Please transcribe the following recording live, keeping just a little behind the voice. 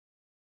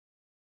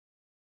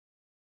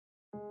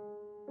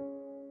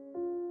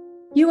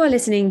You are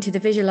listening to the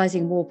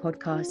Visualising War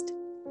podcast.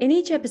 In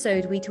each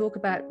episode, we talk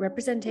about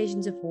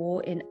representations of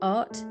war in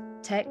art,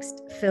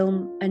 text,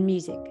 film, and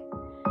music.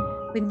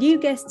 With new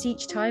guests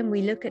each time,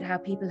 we look at how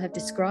people have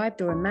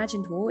described or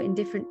imagined war in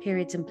different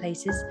periods and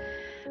places,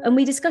 and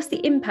we discuss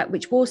the impact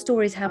which war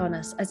stories have on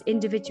us as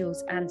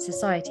individuals and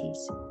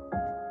societies.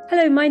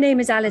 Hello, my name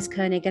is Alice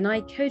Koenig, and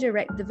I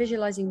co-direct the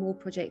Visualising War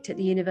project at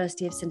the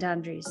University of St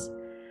Andrews.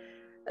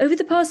 Over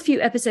the past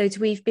few episodes,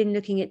 we've been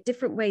looking at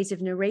different ways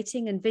of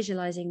narrating and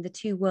visualising the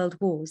two world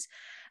wars.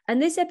 And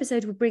this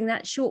episode will bring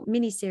that short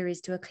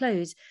mini-series to a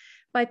close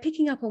by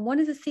picking up on one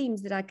of the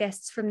themes that our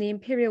guests from the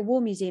Imperial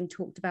War Museum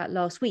talked about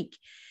last week,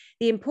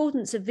 the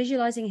importance of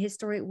visualising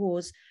historic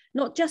wars,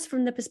 not just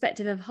from the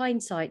perspective of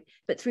hindsight,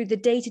 but through the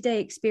day-to-day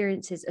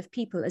experiences of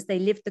people as they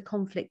lived the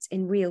conflicts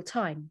in real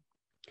time.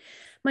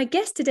 My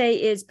guest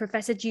today is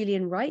Professor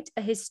Julian Wright,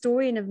 a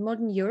historian of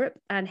modern Europe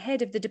and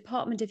head of the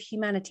Department of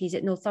Humanities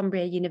at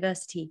Northumbria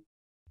University.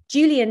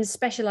 Julian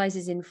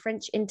specialises in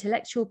French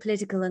intellectual,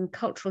 political and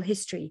cultural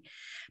history,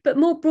 but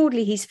more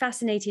broadly, he's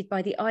fascinated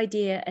by the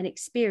idea and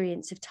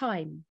experience of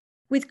time.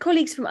 With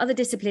colleagues from other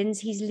disciplines,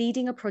 he's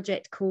leading a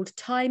project called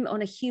Time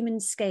on a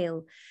Human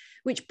Scale,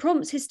 which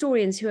prompts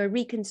historians who are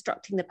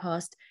reconstructing the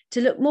past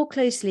to look more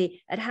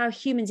closely at how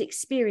humans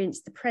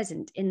experience the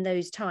present in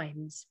those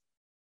times.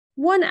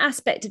 One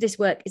aspect of this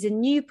work is a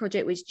new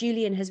project which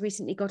Julian has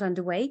recently got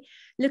underway,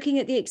 looking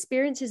at the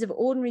experiences of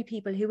ordinary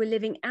people who were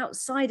living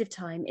outside of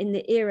time in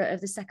the era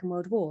of the Second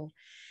World War.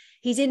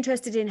 He's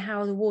interested in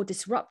how the war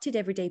disrupted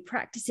everyday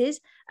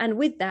practices, and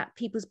with that,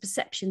 people's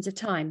perceptions of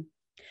time,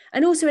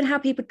 and also in how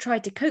people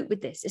tried to cope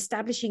with this,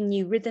 establishing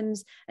new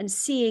rhythms and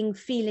seeing,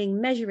 feeling,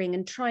 measuring,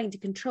 and trying to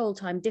control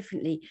time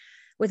differently,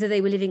 whether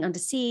they were living under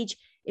siege,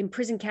 in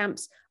prison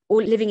camps,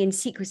 or living in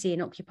secrecy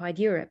in occupied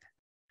Europe.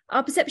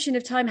 Our perception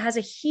of time has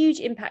a huge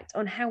impact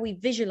on how we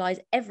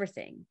visualize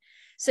everything.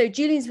 So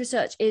Julian's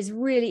research is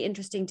really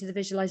interesting to the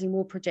Visualising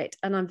War project,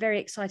 and I'm very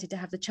excited to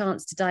have the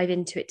chance to dive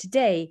into it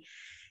today.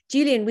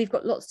 Julian, we've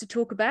got lots to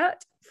talk about,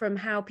 from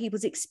how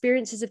people's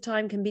experiences of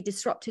time can be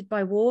disrupted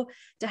by war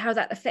to how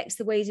that affects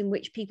the ways in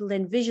which people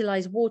then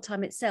visualize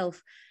wartime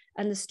itself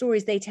and the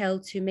stories they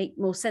tell to make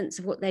more sense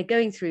of what they're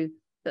going through.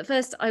 But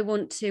first, I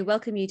want to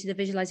welcome you to the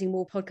Visualising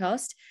War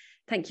podcast.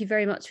 Thank you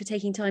very much for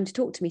taking time to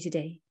talk to me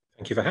today.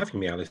 Thank you for having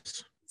me,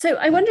 Alice. So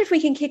I wonder if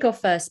we can kick off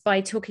first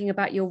by talking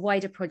about your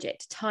wider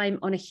project, Time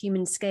on a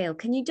Human Scale.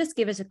 Can you just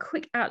give us a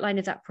quick outline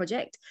of that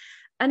project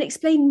and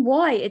explain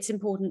why it's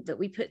important that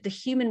we put the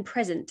human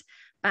present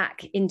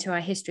back into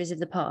our histories of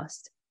the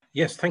past?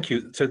 Yes, thank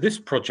you. So this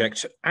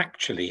project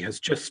actually has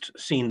just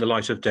seen the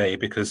light of day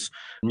because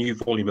a new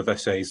volume of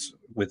essays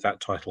with that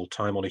title,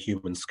 Time on a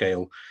Human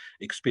Scale,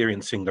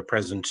 Experiencing the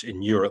Present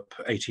in Europe,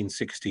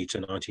 1860 to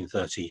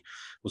 1930,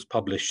 was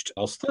published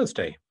last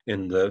Thursday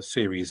in the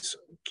series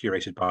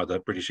curated by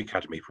the British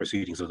Academy,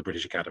 Proceedings of the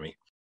British Academy.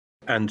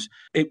 And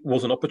it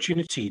was an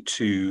opportunity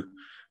to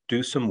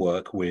do some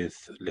work with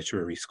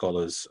literary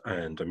scholars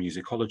and a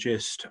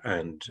musicologist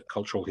and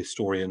cultural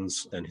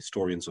historians and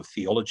historians of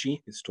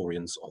theology,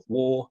 historians of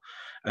war,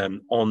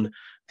 on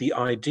the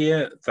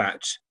idea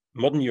that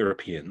modern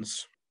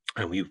Europeans,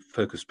 and we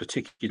focus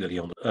particularly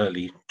on the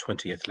early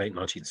 20th, late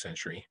 19th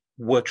century,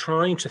 were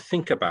trying to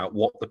think about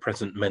what the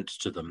present meant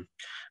to them,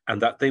 and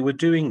that they were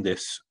doing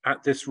this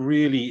at this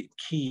really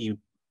key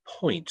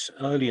point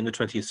early in the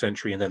 20th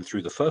century and then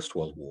through the First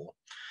World War,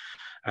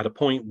 at a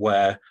point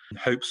where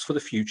hopes for the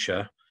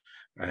future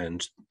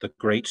and the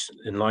great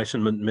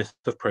Enlightenment myth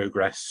of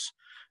progress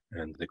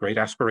and the great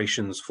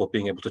aspirations for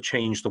being able to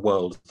change the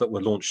world that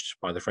were launched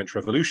by the French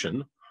Revolution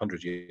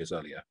 100 years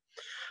earlier,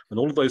 and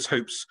all of those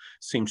hopes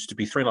seemed to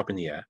be thrown up in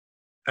the air.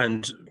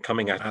 And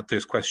coming at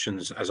those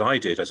questions, as I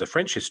did as a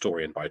French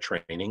historian by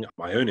training,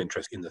 my own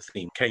interest in the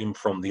theme came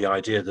from the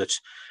idea that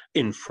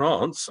in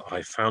France,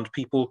 I found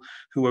people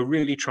who were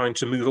really trying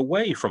to move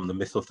away from the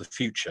myth of the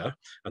future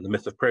and the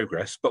myth of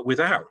progress, but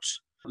without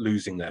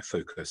losing their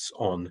focus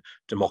on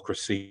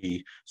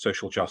democracy,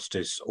 social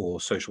justice,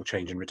 or social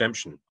change and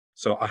redemption.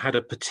 So I had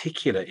a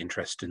particular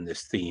interest in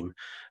this theme.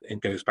 It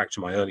goes back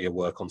to my earlier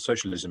work on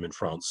socialism in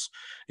France,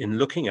 in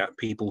looking at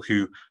people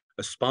who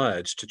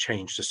aspired to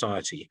change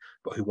society,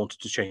 but who wanted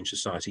to change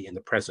society in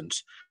the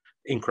present,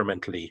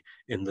 incrementally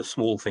in the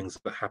small things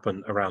that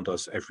happen around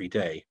us every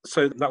day.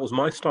 So that was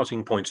my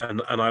starting point,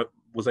 and I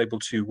was able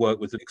to work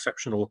with an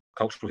exceptional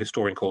cultural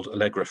historian called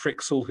Allegra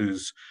Frixell,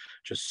 who's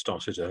just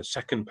started a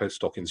second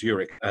postdoc in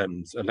Zurich,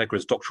 and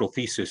Allegra's doctoral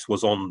thesis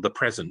was on the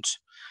present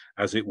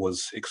as it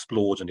was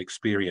explored and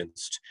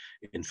experienced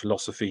in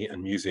philosophy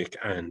and music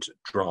and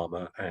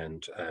drama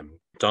and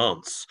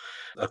dance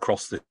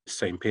across the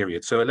same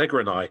period. So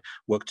Allegra and I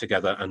worked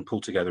together and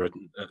pulled together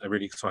a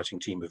really exciting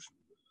team of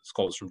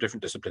scholars from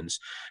different disciplines,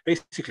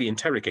 basically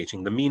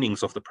interrogating the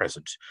meanings of the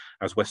present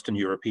as Western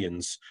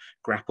Europeans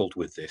grappled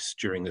with this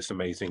during this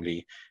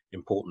amazingly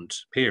important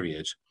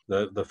period.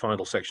 The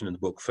final section in the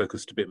book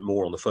focused a bit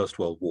more on the First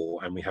World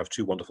War, and we have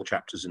two wonderful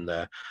chapters in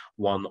there,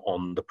 one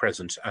on the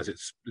present as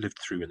it's lived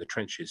through in the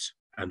trenches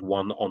and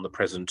one on the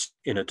present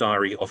in a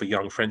diary of a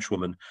young French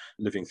woman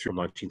living through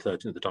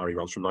 1913. The diary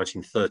runs from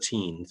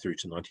 1913 through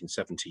to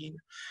 1917.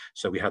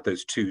 So we had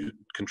those two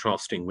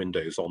contrasting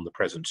windows on the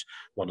present,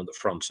 one at the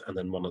front and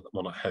then one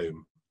at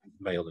home,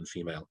 male and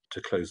female,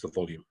 to close the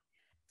volume.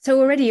 So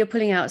already you're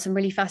pulling out some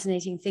really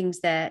fascinating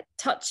things there,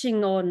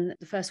 touching on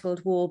the First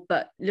World War,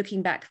 but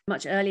looking back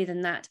much earlier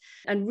than that,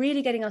 and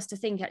really getting us to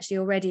think actually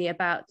already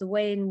about the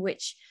way in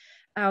which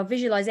our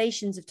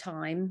visualizations of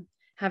time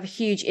have a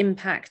huge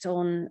impact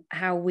on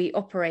how we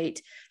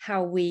operate,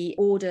 how we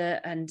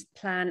order and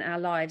plan our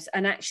lives,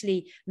 and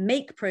actually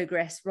make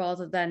progress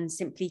rather than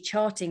simply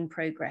charting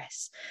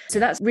progress. So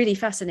that's really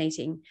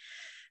fascinating.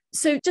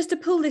 So just to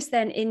pull this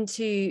then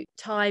into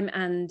time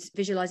and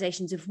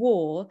visualizations of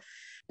war,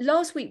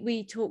 last week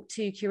we talked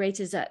to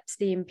curators at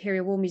the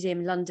Imperial War Museum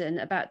in London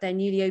about their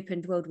newly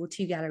opened World War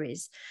II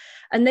galleries.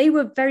 And they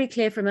were very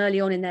clear from early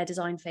on in their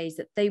design phase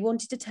that they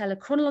wanted to tell a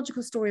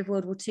chronological story of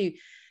World War II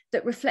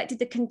that reflected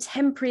the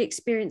contemporary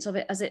experience of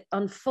it as it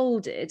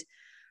unfolded,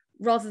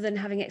 rather than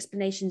having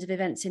explanations of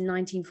events in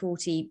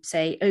 1940,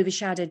 say,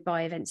 overshadowed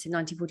by events in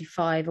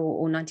 1945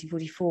 or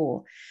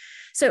 1944.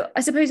 So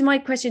I suppose my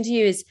question to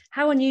you is,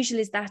 how unusual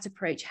is that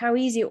approach? How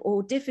easy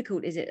or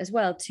difficult is it as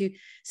well to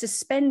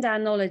suspend our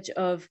knowledge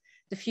of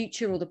the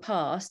future or the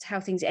past, how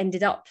things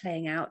ended up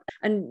playing out,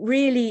 and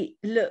really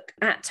look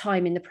at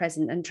time in the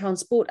present and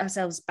transport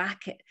ourselves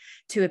back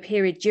to a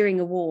period during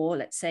a war,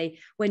 let's say,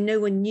 when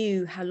no one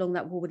knew how long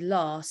that war would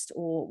last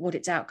or what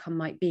its outcome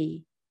might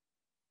be?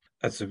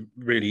 That's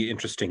really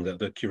interesting that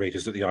the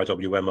curators at the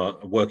IWM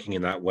are working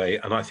in that way.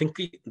 And I think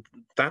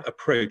that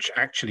approach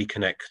actually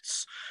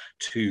connects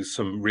to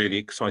some really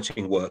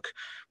exciting work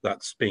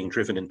that's being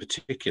driven in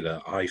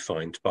particular, I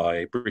find,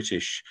 by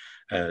British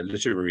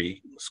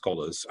literary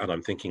scholars. And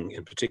I'm thinking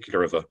in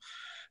particular of a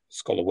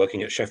scholar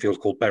working at Sheffield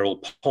called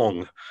Beryl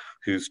Pong,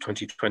 whose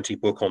 2020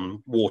 book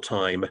on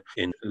wartime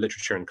in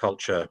literature and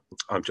culture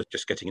I'm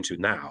just getting into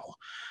now,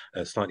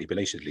 slightly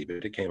belatedly,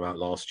 but it came out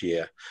last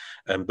year.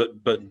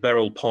 But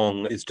Beryl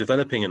Pong is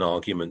developing an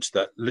argument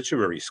that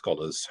literary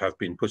scholars have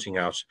been putting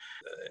out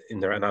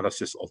in their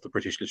analysis of the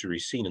British literary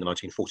scene in the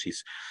 1940s,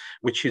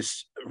 which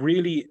is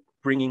really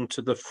bringing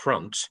to the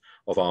front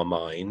of our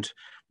mind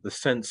the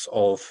sense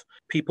of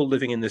people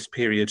living in this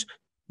period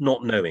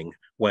not knowing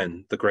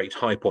when the great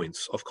high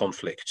points of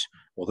conflict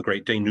or the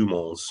great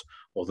denouements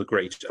or the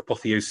great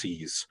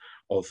apotheoses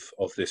of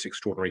this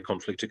extraordinary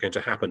conflict are going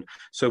to happen.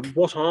 So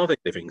what are they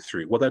living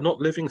through? Well, they're not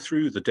living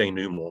through the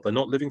denouement. They're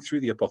not living through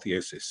the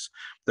apotheosis.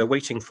 They're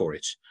waiting for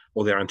it,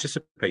 or they're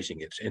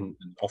anticipating it,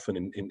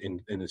 often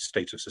in a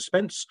state of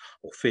suspense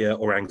or fear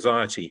or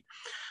anxiety.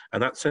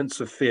 And that sense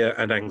of fear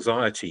and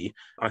anxiety,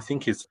 I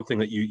think, is something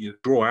that you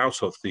draw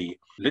out of the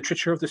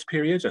literature of this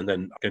period, and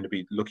then going to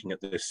be looking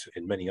at this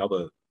in many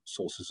other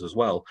sources as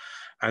well,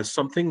 as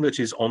something that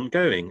is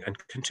ongoing and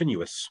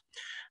continuous.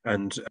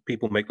 And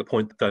people make the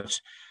point that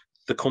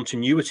the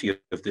continuity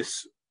of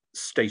this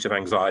state of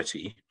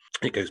anxiety,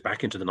 it goes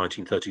back into the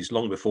 1930s,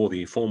 long before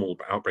the formal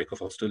outbreak of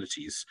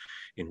hostilities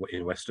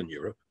in Western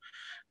Europe.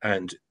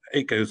 And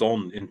it goes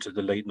on into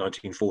the late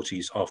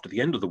 1940s after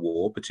the end of the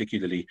war,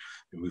 particularly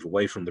you move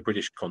away from the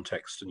British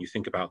context and you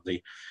think about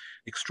the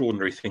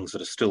extraordinary things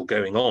that are still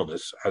going on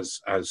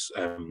as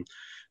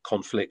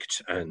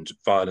conflict and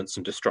violence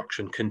and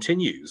destruction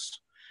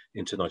continues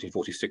into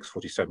 1946,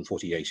 47,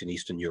 48 in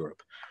Eastern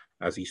Europe,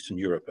 as Eastern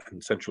Europe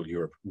and Central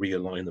Europe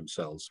realign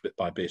themselves bit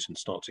by bit and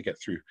start to get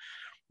through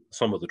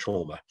some of the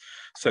trauma.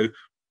 So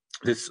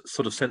this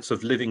sort of sense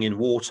of living in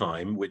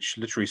wartime, which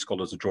literary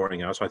scholars are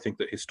drawing out, I think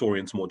that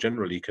historians more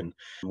generally can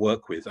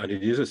work with. And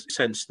it is a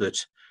sense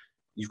that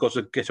you've got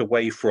to get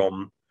away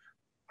from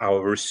our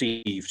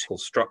received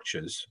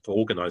structures for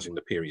organizing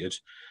the period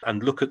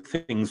and look at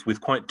things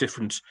with quite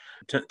different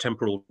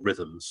temporal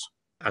rhythms.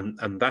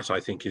 And that, I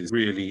think, is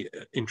really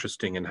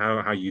interesting. And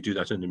how you do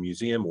that in a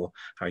museum or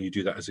how you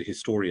do that as a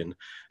historian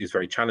is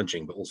very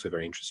challenging, but also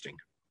very interesting.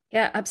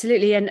 Yeah,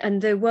 absolutely.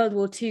 And the World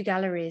War II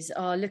galleries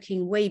are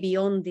looking way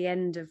beyond the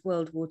end of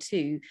World War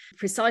II,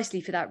 precisely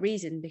for that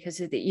reason,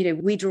 because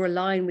we draw a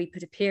line, we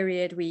put a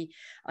period, we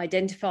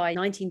identify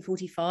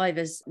 1945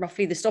 as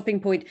roughly the stopping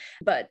point.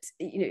 But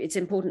it's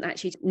important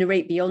actually to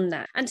narrate beyond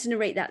that and to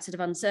narrate that sort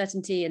of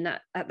uncertainty and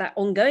that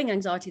ongoing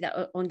anxiety,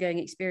 that ongoing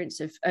experience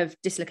of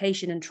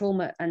dislocation and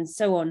trauma and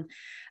so on.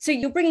 So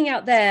you're bringing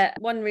out there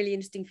one really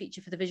interesting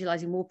feature for the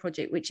Visualising War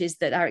project, which is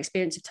that our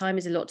experience of time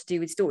is a lot to do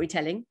with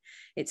storytelling.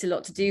 It's a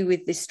lot to do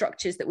with the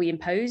structures that we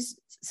impose,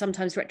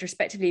 sometimes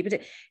retrospectively,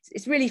 but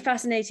it's really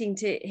fascinating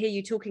to hear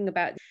you talking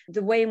about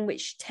the way in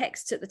which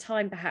texts at the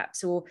time,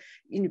 perhaps, or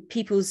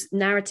people's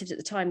narratives at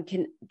the time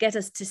can get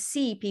us to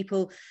see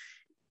people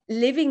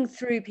living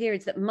through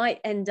periods that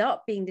might end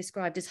up being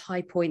described as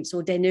high points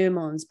or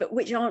denouements, but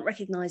which aren't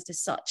recognized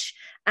as such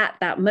at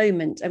that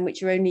moment and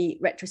which are only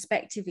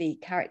retrospectively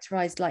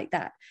characterized like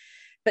that.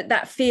 But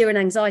that fear and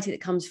anxiety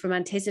that comes from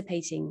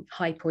anticipating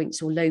high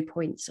points or low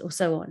points or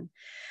so on.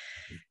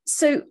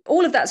 So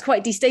all of that's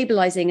quite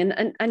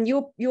destabilizing. And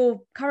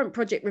your current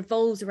project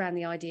revolves around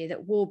the idea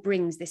that war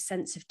brings this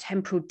sense of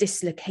temporal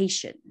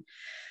dislocation.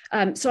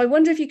 So I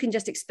wonder if you can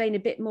just explain a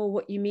bit more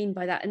what you mean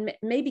by that, and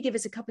maybe give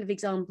us a couple of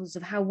examples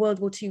of how World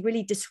War II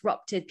really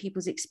disrupted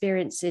people's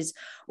experiences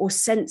or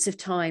sense of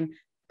time,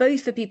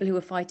 both for people who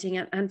were fighting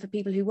and for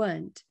people who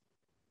weren't.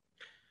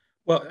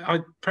 Well,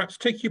 I'd perhaps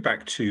take you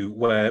back to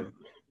where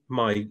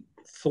my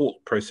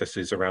thought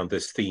processes around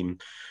this theme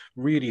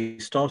really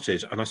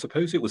started. And I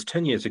suppose it was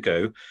 10 years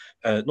ago,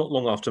 not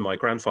long after my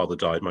grandfather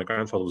died. My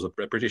grandfather was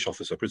a British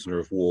officer, prisoner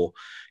of war,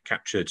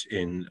 captured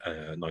in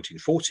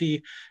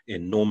 1940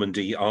 in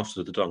Normandy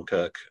after the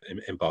Dunkirk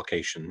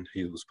embarkation.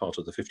 He was part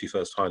of the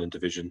 51st Highland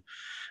Division,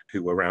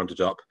 who were rounded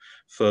up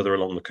further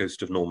along the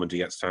coast of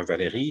Normandy at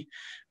Saint-Valery.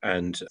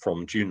 And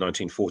from June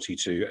 1940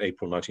 to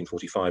April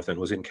 1945, then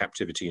was in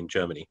captivity in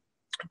Germany,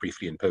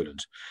 briefly in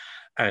Poland.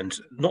 And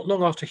not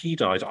long after he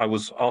died, I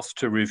was asked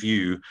to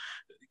review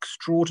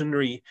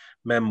extraordinary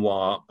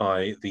memoir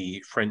by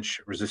the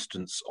French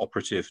resistance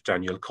operative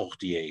Daniel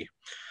Cordier.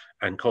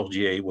 And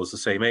Cordier was the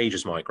same age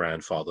as my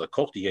grandfather.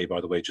 Cordier,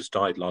 by the way, just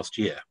died last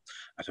year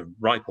at a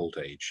ripe old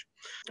age.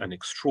 An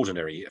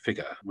extraordinary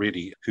figure,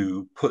 really,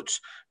 who put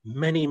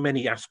many,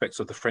 many aspects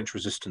of the French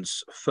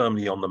resistance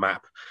firmly on the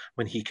map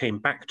when he came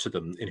back to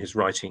them in his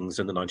writings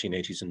in the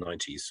 1980s and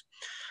 90s,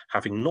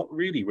 having not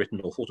really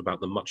written or thought about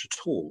them much at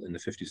all in the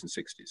 50s and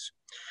 60s.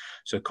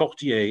 So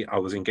Cordier, I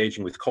was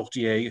engaging with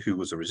Cordier, who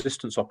was a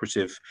resistance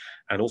operative,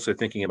 and also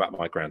thinking about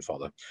my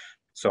grandfather.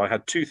 So I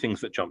had two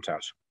things that jumped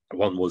out.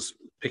 One was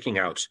picking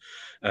out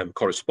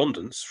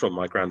correspondence from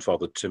my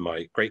grandfather to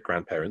my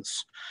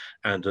great-grandparents,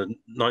 and a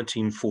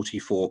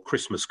 1944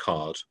 Christmas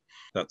card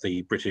that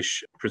the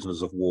British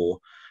prisoners of war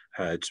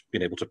had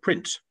been able to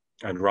print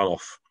and run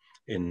off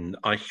in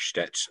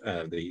Eichstätt,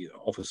 the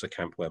officer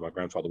camp where my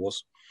grandfather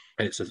was.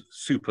 And it's a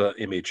super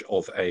image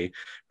of a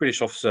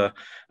British officer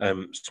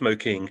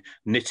smoking,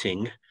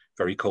 knitting,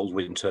 very cold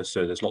winter,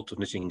 so there's lots of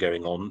knitting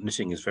going on.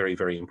 Knitting is very,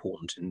 very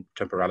important in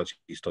temporality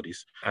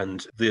studies.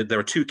 And there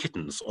are two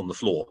kittens on the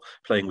floor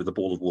playing with a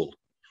ball of wool,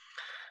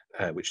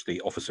 which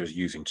the officer is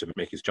using to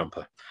make his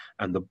jumper.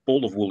 And the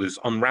ball of wool is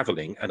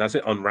unraveling, and as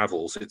it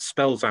unravels, it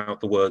spells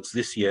out the words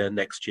 "this year,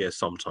 next year,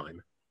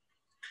 sometime."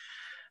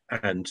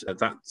 And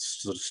that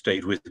sort of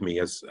stayed with me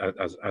as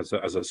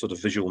a sort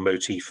of visual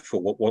motif for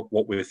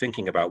what we were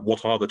thinking about.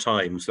 What are the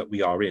times that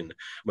we are in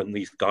when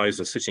these guys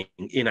are sitting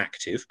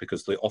inactive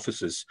because the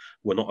officers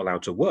were not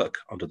allowed to work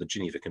under the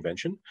Geneva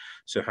Convention?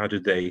 So how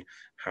did they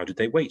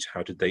wait?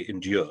 How did they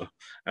endure?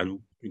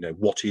 And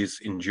what is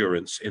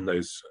endurance in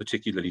those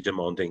particularly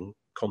demanding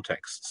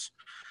contexts?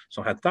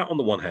 So I had that on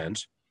the one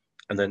hand,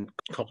 and then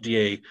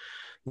Cordier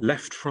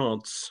left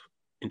France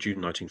in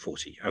June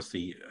 1940, as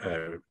the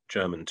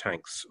German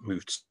tanks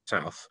moved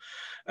south,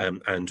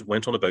 and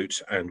went on a boat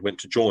and went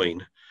to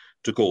join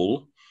de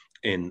Gaulle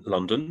in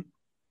London,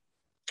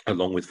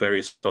 along with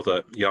various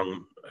other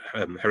young,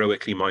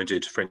 heroically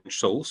minded French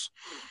souls.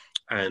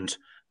 And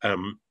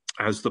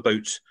as the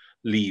boat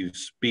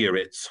leaves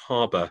Biarritz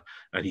harbour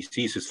and he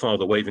sees his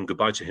father waving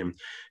goodbye to him,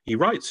 he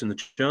writes in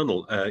the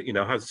journal,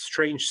 has a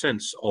strange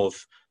sense of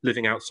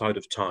living outside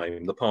of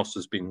time. The past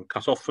has been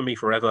cut off for me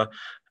forever,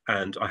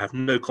 and I have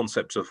no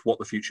concept of what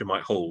the future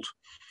might hold.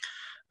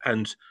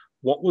 And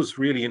what was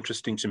really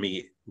interesting to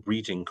me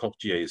reading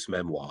Cordier's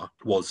memoir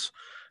was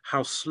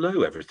how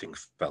slow everything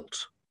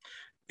felt.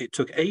 It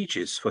took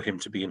ages for him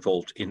to be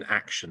involved in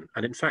action.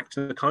 And in fact,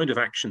 the kind of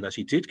action that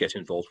he did get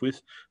involved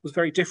with was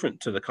very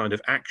different to the kind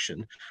of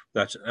action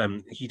that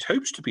he'd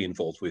hoped to be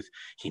involved with.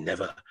 He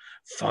never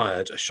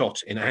fired a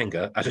shot in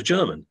anger at a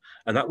German.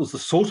 And that was the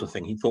sort of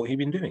thing he thought he'd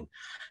been doing.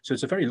 So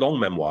it's a very long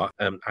memoir,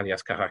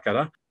 alias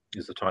Caracalla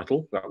is the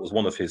title. That was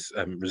one of his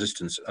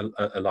resistance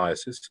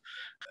aliases.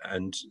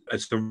 And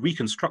it's a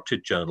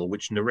reconstructed journal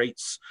which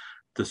narrates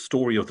the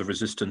story of the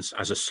resistance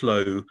as a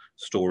slow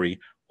story,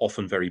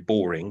 often very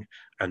boring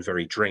and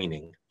very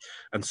draining.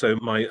 And so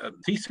my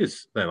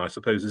thesis then, I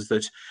suppose, is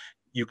that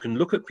you can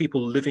look at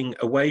people living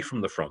away from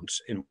the front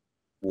in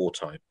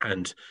wartime,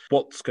 and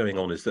what's going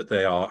on is that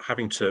they are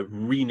having to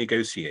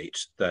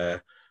renegotiate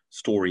their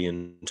story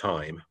in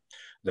time.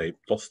 They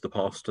lost the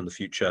past and the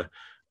future,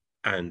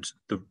 and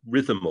the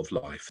rhythm of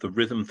life, the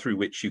rhythm through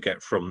which you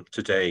get from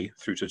today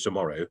through to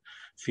tomorrow,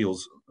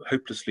 feels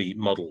hopelessly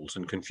muddled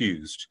and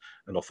confused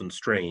and often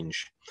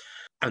strange.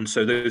 And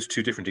so those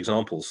two different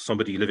examples,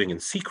 somebody living in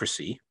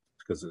secrecy,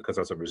 because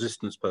as a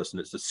resistance person,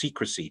 it's the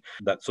secrecy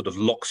that sort of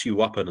locks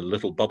you up in a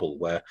little bubble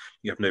where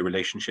you have no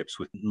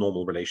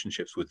normal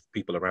relationships with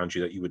people around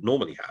you that you would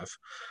normally have,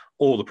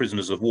 or the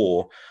prisoners of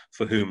war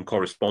for whom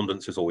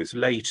correspondence is always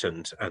late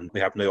and they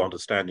have no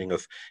understanding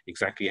of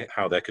exactly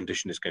how their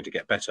condition is going to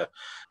get better.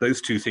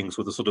 Those two things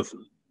were the sort of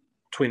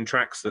twin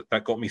tracks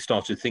that got me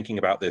started thinking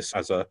about this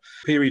as a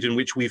period in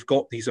which we've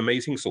got these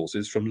amazing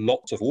sources from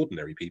lots of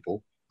ordinary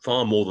people,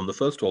 far more than the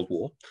First World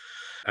War.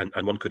 And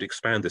one could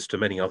expand this to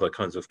many other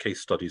kinds of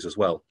case studies as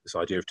well, this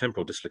idea of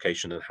temporal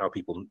dislocation and how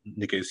people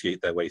negotiate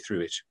their way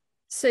through it.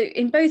 So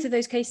in both of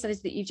those case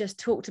studies that you just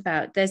talked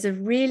about, there's a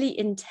really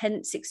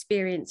intense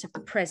experience of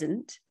the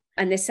present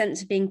and this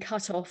sense of being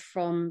cut off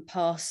from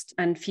past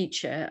and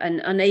future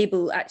and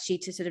unable actually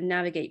to sort of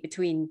navigate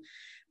between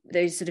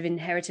those sort of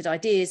inherited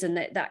ideas and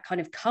that kind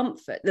of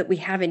comfort that we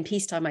have in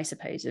peacetime, I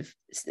suppose, of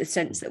the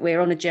sense that we're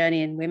on a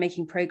journey and we're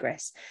making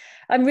progress.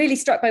 I'm really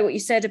struck by what you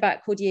said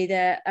about Cordier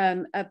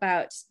there,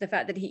 about the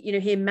fact that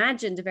he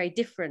imagined a very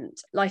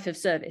different life of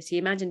service. He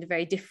imagined a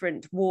very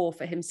different war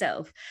for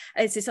himself.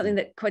 This is something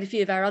that quite a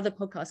few of our other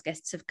podcast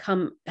guests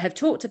have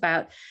talked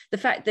about, the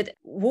fact that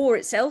war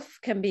itself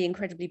can be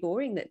incredibly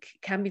boring, that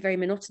can be very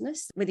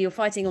monotonous, whether you're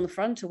fighting on the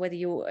front or whether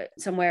you're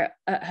somewhere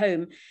at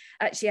home.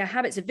 Actually, our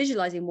habits of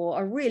visualizing war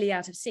are really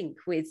out of sync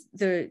with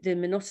the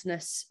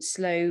monotonous,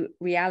 slow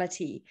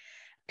reality.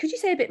 Could you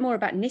say a bit more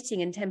about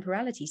knitting and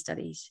temporality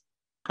studies?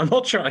 I'm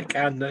not sure I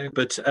can, no,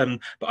 but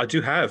I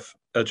do have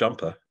a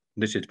jumper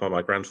knitted by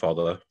my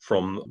grandfather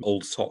from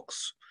old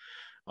socks,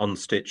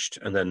 unstitched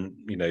and then,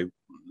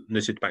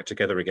 knitted back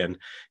together again.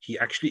 He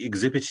actually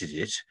exhibited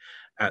it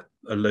at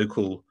a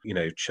local,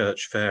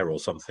 church fair or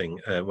something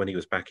when he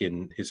was back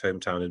in his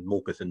hometown in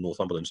Morpeth in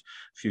Northumberland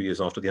a few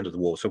years after the end of the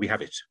war. So we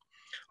have it.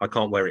 I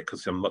can't wear it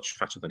because I'm much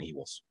fatter than he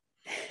was.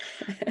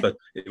 But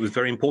it was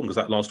very important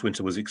because that last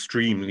winter was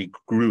extremely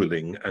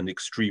grueling and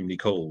extremely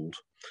cold.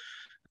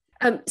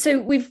 So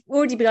we've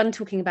already begun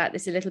talking about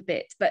this a little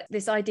bit, but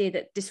this idea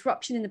that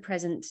disruption in the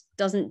present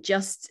doesn't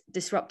just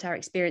disrupt our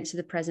experience of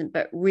the present,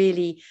 but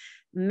really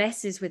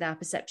messes with our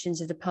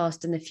perceptions of the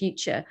past and the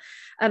future.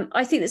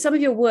 I think that some of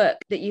your work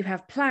that you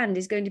have planned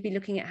is going to be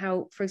looking at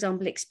how, for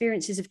example,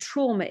 experiences of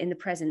trauma in the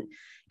present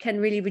can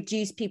really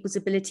reduce people's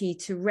ability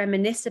to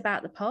reminisce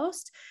about the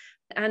past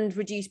and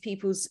reduce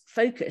people's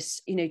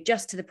focus,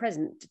 just to the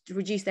present, to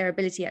reduce their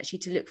ability actually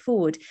to look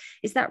forward.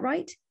 Is that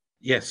right?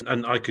 Yes,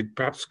 and I could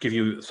perhaps give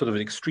you sort of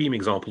an extreme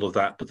example of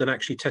that, but then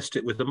actually test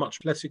it with a much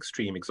less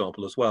extreme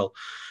example as well.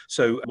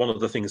 So one of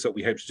the things that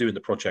we hope to do in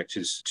the project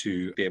is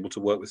to be able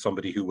to work with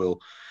somebody who will,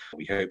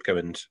 we hope, go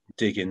and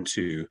dig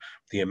into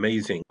the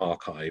amazing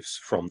archives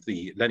from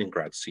the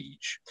Leningrad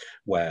siege,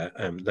 where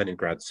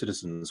Leningrad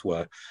citizens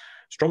were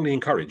strongly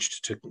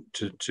encouraged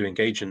to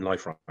engage in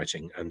life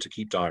writing and to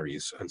keep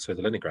diaries. And so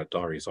the Leningrad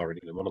diaries are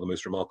really one of the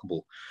most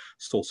remarkable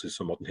sources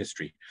for modern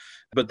history.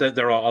 But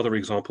there are other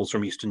examples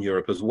from Eastern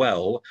Europe as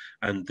well.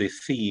 And the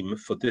theme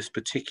for this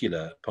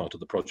particular part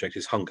of the project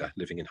is hunger,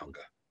 living in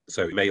hunger.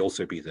 So it may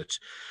also be that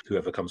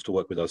whoever comes to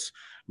work with us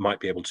might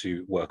be able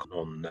to work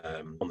on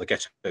the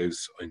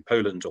ghettos in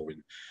Poland or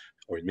in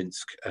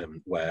Minsk,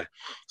 where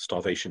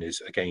starvation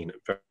is, again,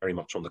 very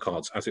much on the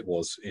cards, as it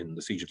was in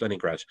the siege of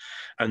Leningrad.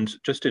 And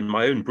just in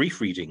my own brief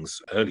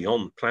readings early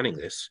on planning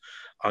this,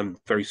 I'm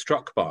very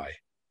struck by,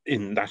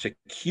 in that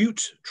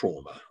acute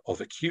trauma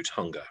of acute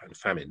hunger and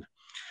famine,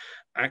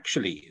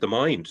 actually the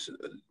mind,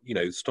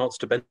 starts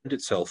to bend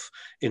itself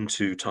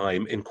into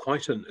time in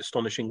quite an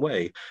astonishing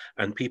way.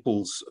 And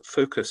people's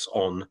focus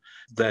on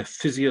their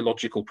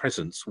physiological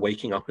presence,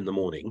 waking up in the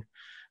morning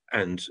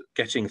and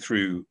getting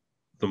through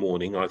the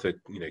morning, either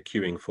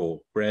queuing for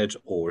bread,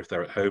 or if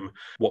they're at home,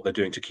 what they're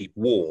doing to keep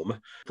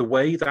warm. The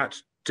way that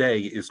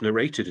day is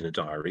narrated in a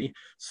diary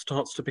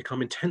starts to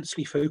become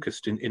intensely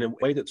focused in a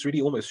way that's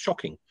really almost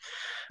shocking.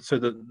 So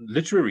the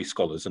literary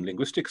scholars and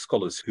linguistic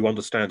scholars who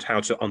understand how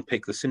to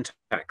unpick the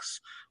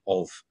syntax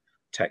of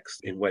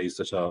text in ways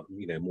that are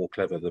more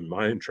clever than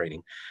my own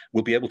training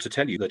will be able to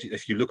tell you that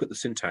if you look at the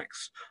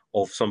syntax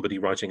of somebody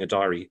writing a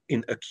diary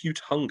in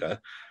acute hunger,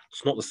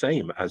 it's not the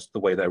same as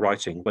the way they're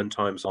writing when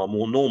times are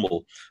more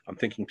normal. I'm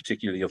thinking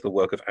particularly of the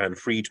work of Anne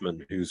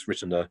Friedman, who's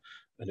written an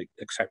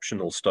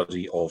exceptional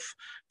study of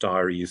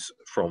diaries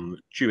from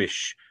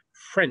Jewish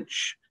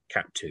French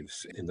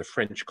captives in the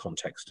French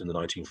context in the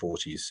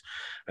 1940s.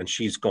 And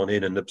she's gone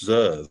in and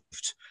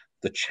observed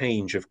the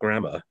change of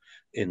grammar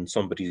in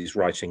somebody's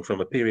writing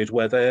from a period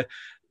where they're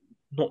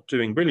not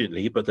doing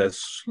brilliantly, but they're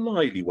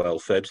slightly well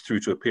fed, through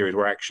to a period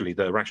where actually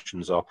their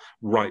rations are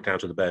right down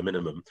to the bare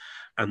minimum.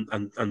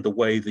 And the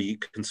way the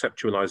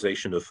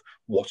conceptualization of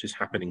what is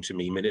happening to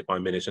me minute by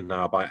minute and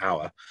hour by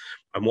hour,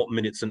 and what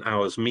minutes and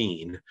hours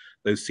mean,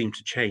 those seem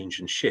to change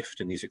and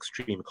shift in these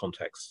extreme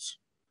contexts.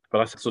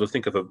 But I sort of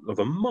think of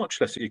a much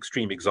less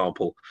extreme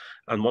example.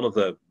 And one of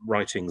the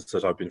writings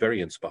that I've been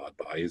very inspired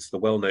by is the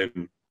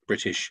well-known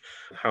British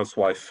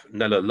housewife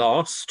Nella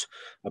Last,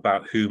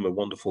 about whom a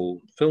wonderful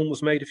film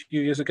was made a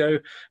few years ago.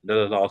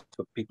 Nella Last,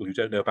 for people who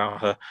don't know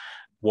about her,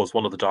 was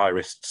one of the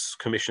diarists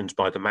commissioned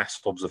by the Mass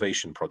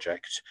Observation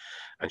Project,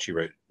 and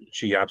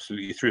she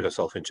absolutely threw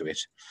herself into it.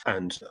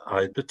 And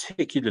I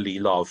particularly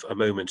love a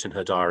moment in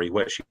her diary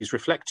where she's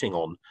reflecting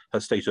on her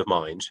state of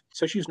mind.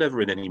 So she was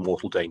never in any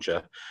mortal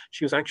danger.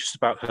 She was anxious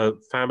about her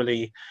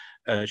family,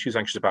 she was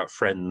anxious about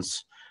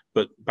friends,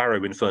 but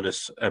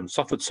Barrow-in-Furness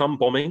suffered some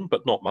bombing,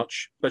 but not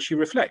much. But she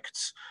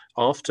reflects,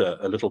 after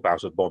a little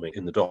bout of bombing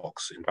in the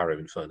docks in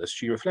Barrow-in-Furness,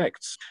 she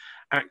reflects,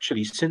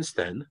 actually, since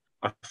then,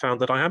 I found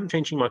that I am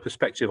changing my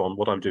perspective on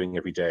what I'm doing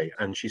every day.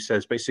 And she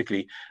says,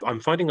 basically, I'm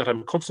finding that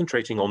I'm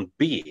concentrating on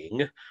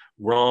being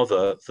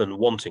rather than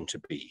wanting to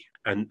be.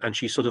 And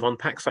she sort of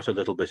unpacks that a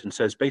little bit and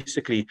says,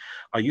 basically,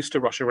 I used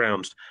to rush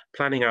around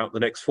planning out the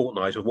next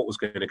fortnight of what was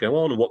going to go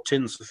on and what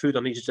tins of food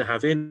I needed to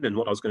have in and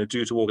what I was going to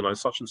do to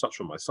organize such and such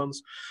for my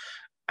sons.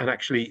 And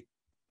actually,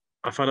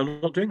 I find I'm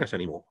not doing that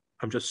anymore.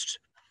 I'm just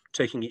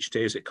taking each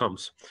day as it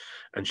comes.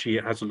 And she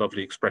has a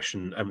lovely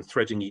expression,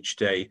 threading each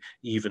day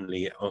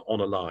evenly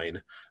on a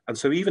line. And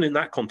so even in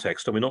that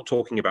context, and we're not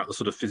talking about the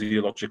sort of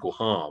physiological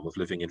harm of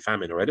living in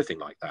famine or anything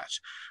like that.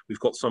 We've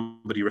got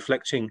somebody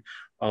reflecting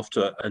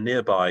after a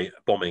nearby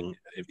bombing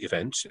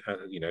event,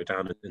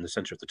 down in the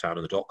centre of the town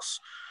in the docks,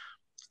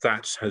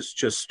 that has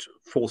just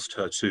forced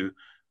her to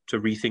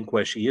rethink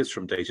where she is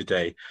from day to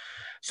day.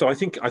 So I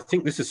think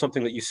this is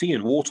something that you see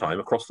in wartime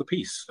across the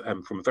piece,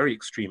 from very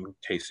extreme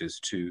cases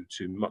to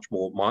much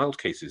more mild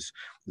cases.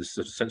 This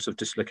sort of sense of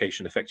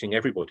dislocation affecting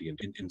everybody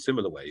in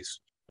similar ways.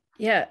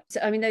 Yeah, so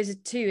I mean, those are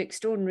two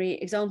extraordinary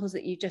examples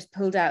that you just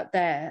pulled out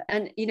there.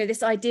 And,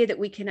 this idea that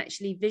we can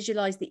actually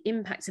visualize the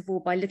impacts of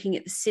war by looking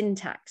at the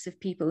syntax of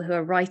people who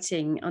are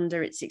writing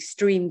under its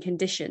extreme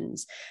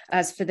conditions,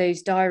 as for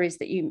those diaries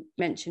that you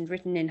mentioned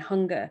written in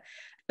hunger.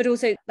 But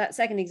also that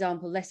second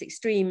example, less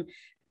extreme,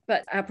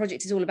 but our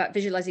project is all about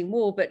visualizing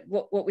war. But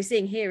what we're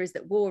seeing here is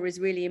that war is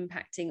really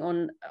impacting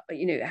on,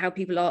 how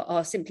people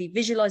are simply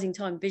visualizing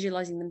time,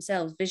 visualizing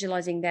themselves,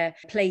 visualizing their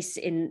place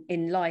in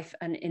life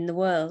and in the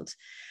world.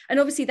 And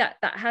obviously that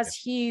has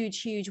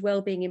huge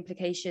well-being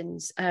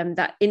implications,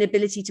 that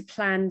inability to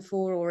plan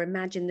for or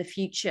imagine the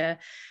future,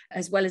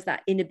 as well as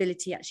that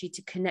inability actually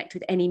to connect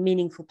with any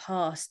meaningful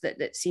past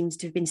that seems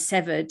to have been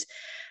severed.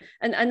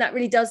 And that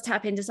really does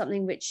tap into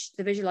something which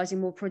the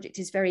Visualising War project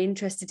is very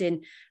interested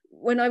in.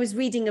 When I was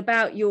reading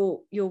about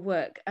your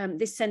work,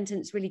 this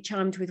sentence really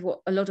chimed with what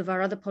a lot of our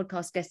other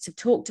podcast guests have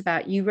talked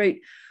about. You wrote,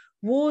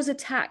 "War's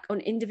attack on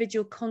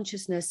individual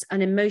consciousness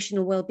and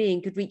emotional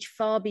well-being could reach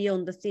far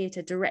beyond the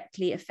theatre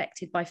directly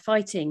affected by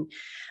fighting."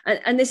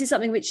 And this is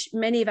something which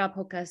many of our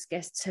podcast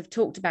guests have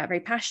talked about very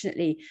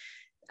passionately.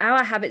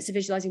 Our habits of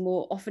visualizing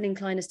war often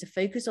incline us to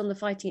focus on the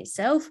fighting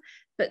itself,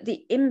 but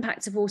the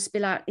impacts of war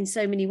spill out in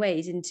so many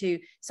ways into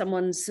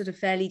someone's sort of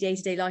fairly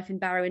day-to-day life in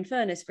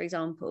Barrow-in-Furness, for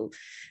example.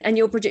 And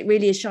your project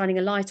really is shining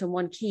a light on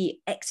one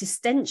key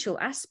existential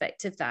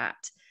aspect of that,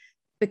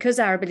 because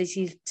our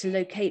ability to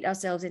locate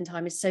ourselves in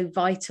time is so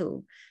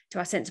vital to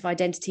our sense of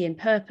identity and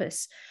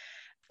purpose.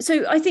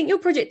 So I think your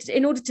project,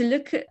 in order to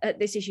look at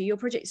this issue, your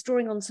project is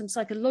drawing on some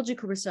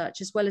psychological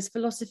research as well as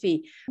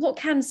philosophy. What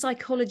can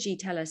psychology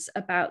tell us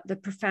about the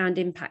profound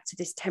impact of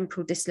this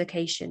temporal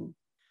dislocation?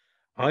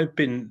 I've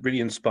been really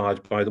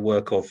inspired by the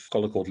work of a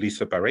scholar called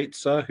Lisa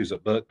Barretza, who's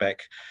at Birkbeck,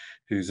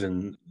 who's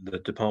in the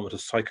Department of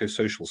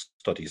Psychosocial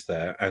Studies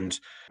there. And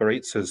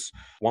Barretza's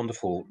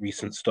wonderful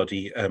recent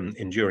study,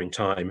 Enduring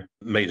Time,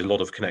 made a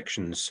lot of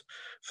connections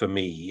for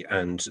me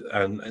and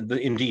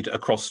indeed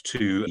across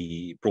to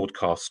the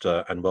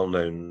broadcaster and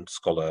well-known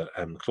scholar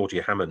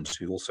Claudia Hammond,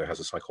 who also has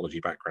a psychology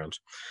background.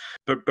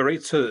 But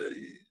Barretza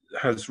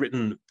has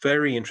written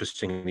very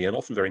interestingly and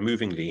often very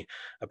movingly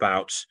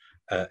about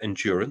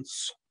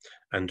endurance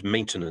and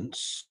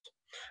maintenance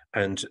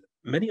and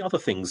many other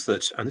things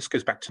that, and this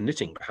goes back to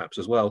knitting perhaps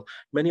as well,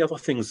 many other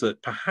things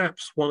that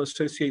perhaps one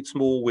associates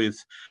more with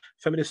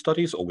feminist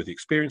studies or with the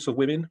experience of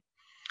women.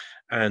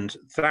 And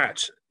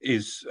that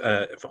is,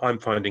 I'm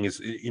finding,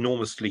 is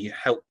enormously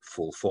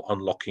helpful for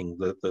unlocking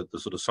the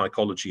sort of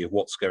psychology of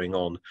what's going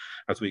on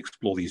as we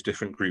explore these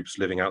different groups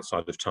living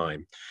outside of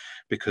time.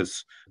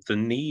 Because the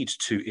need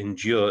to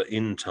endure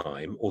in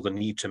time, or the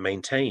need to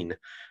maintain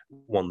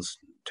one's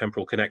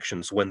temporal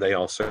connections when they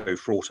are so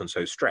fraught and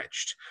so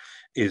stretched,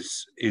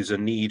 is a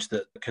need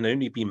that can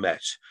only be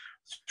met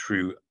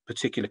through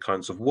particular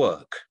kinds of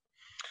work.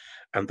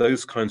 And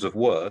those kinds of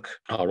work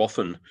are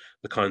often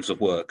the kinds of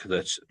work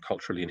that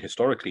culturally and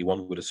historically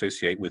one would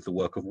associate with the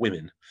work of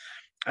women.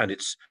 And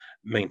it's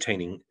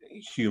maintaining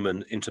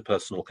human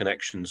interpersonal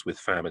connections with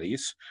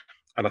families.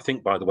 And I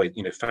think, by the way,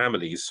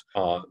 families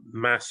are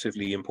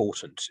massively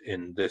important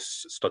in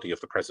this study of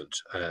the present,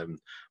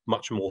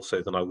 much more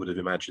so than I would have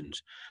imagined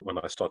when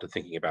I started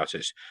thinking about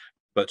it.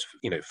 But,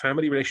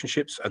 family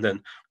relationships, and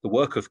then the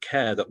work of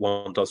care that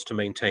one does to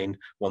maintain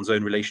one's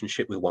own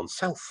relationship with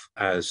oneself,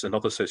 as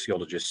another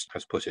sociologist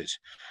has put it,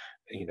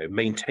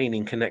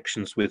 maintaining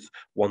connections with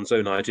one's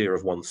own idea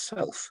of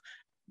oneself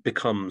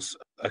becomes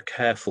a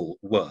careful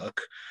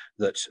work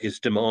that is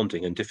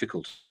demanding and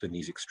difficult in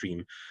these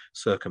extreme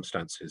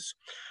circumstances.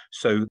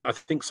 So I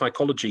think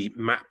psychology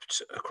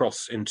mapped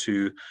across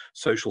into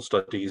social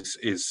studies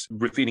is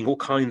revealing all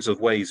kinds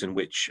of ways in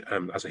which,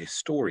 as a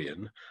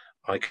historian,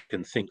 I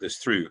can think this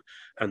through.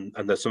 And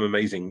there's some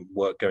amazing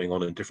work going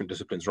on in different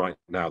disciplines right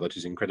now that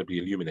is incredibly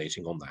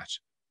illuminating on that.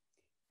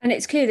 And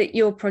it's clear that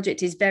your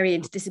project is very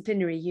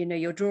interdisciplinary.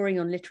 You're drawing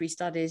on literary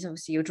studies,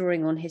 obviously you're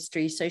drawing on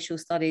history, social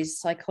studies,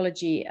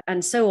 psychology,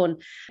 and so on.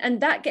 And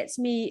that gets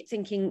me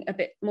thinking a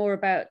bit more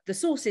about the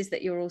sources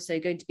that you're also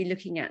going to be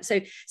looking at.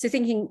 So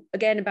thinking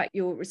again about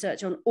your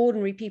research on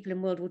ordinary people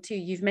in World War II,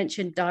 you've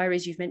mentioned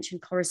diaries, you've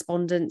mentioned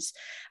correspondence,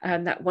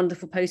 that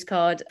wonderful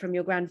postcard from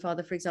your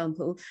grandfather, for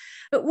example.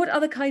 But what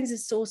other kinds of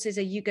sources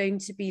are you going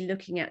to be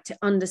looking at to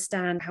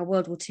understand how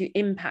World War II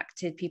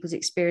impacted people's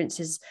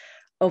experiences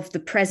of the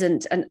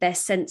present and their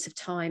sense of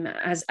time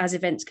as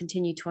events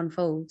continue to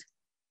unfold?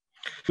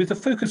 with a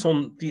focus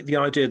on the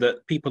idea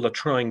that people are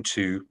trying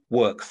to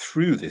work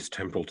through this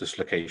temporal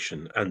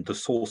dislocation, and the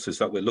sources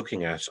that we're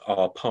looking at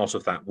are part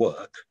of that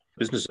work.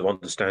 Business of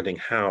understanding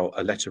how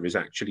a letter is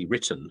actually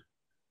written,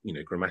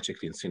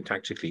 grammatically and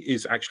syntactically,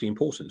 is actually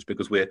important,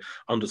 because we're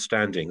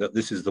understanding that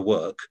this is the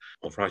work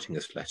of writing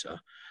this letter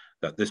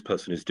that this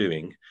person is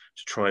doing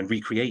to try and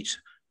recreate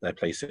their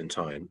place in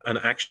time. And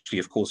actually,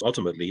 of course,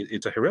 ultimately,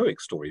 it's a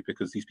heroic story,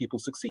 because these people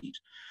succeed.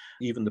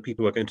 Even the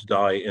people who are going to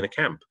die in a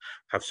camp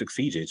have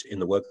succeeded in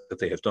the work that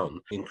they have done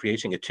in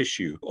creating a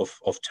tissue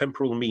of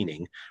temporal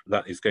meaning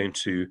that is going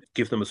to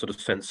give them a sort of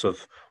sense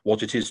of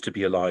what it is to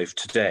be alive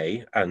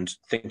today and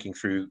thinking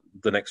through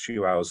the next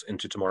few hours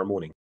into tomorrow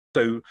morning.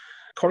 So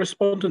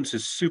correspondence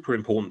is super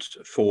important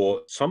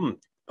for some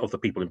of the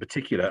people in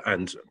particular,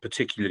 and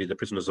particularly the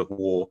prisoners of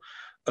war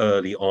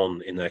early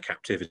on in their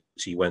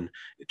captivity, when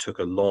it took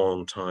a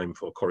long time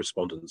for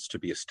correspondence to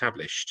be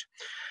established.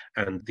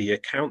 And the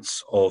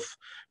accounts of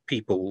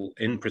people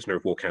in prisoner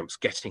of war camps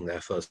getting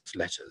their first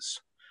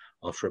letters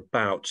after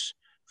about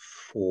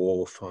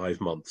 4 or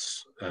 5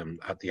 months,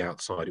 at the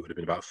outside it would have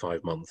been about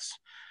 5 months,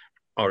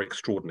 are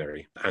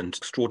extraordinary, and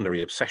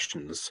extraordinary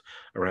obsessions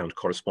around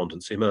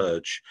correspondence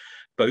emerge.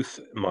 Both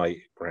my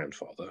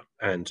grandfather,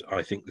 and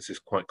I think this is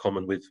quite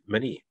common with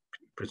many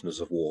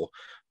prisoners of war,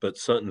 but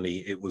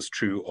certainly it was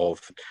true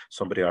of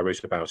somebody I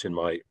wrote about in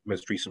my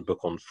most recent book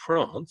on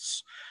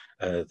France,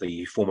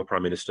 the former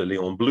Prime Minister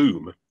Léon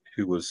Blum,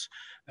 who was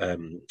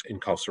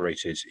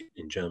incarcerated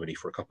in Germany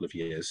for a couple of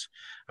years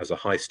as a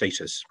high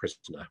status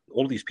prisoner.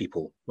 All of these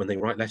people, when they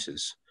write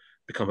letters,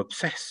 become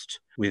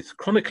obsessed with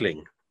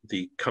chronicling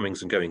the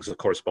comings and goings of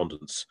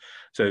correspondence.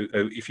 So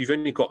if you've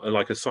only got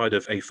like a side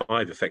of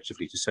A5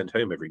 effectively to send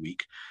home every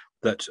week,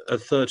 that a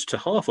third to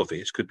half of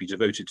it could be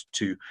devoted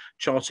to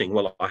charting.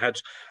 Well, I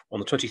had on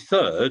the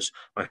 23rd,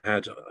 I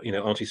had,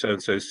 Auntie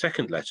so-and-so's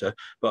second letter,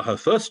 but her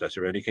first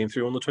letter only came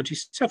through on the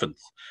 27th,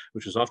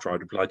 which was after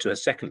I'd replied to her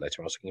second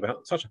letter asking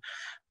about such a...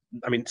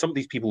 some of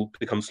these people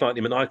become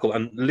slightly maniacal,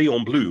 and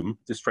Léon Blum,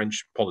 this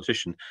French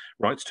politician,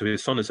 writes to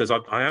his son and says,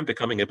 I am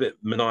becoming a bit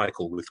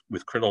maniacal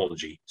with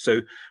chronology.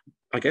 So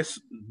I guess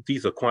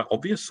these are quite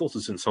obvious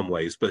sources in some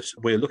ways, but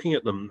we're looking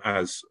at them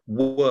as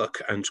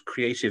work and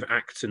creative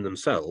acts in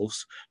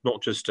themselves,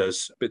 not just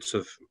as bits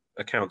of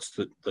accounts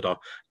that are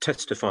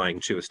testifying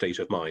to a state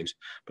of mind,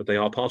 but they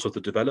are part of the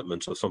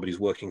development of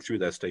somebody's working through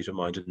their state of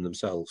mind in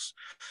themselves.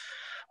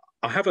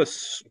 I have a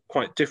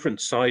quite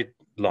different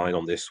sideline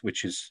on this,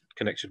 which is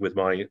connected with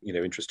my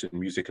interest in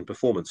music and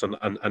performance, and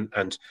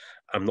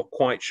I'm not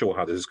quite sure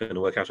how this is going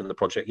to work out in the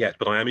project yet,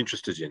 but I am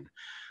interested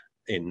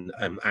in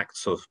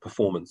acts of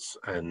performance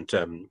and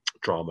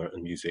drama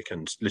and music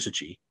and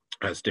liturgy,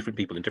 as different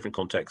people in different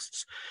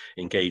contexts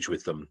engage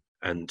with them.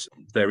 And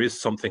there is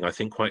something I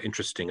think quite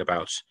interesting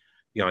about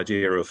the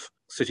idea of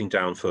sitting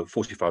down for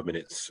 45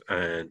 minutes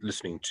and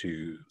listening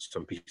to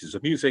some pieces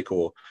of music,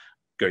 or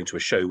going to a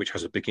show which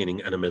has a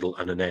beginning and a middle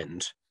and an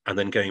end, and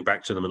then going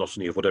back to the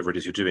monotony of whatever it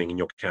is you're doing in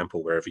your camp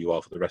or wherever you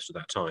are for the rest of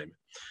that time.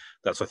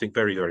 That's, I think,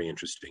 very, very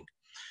interesting.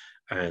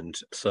 And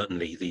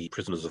certainly the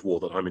prisoners of war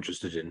that I'm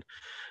interested in,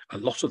 a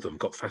lot of them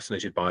got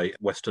fascinated by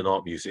Western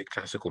art music,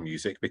 classical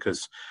music,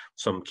 because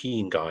some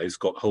keen guys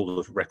got hold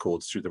of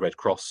records through the Red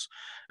Cross,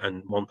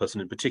 and one person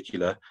in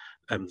particular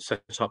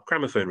set up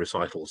gramophone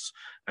recitals,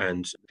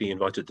 and he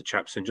invited the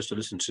chaps in just to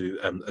listen to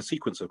a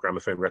sequence of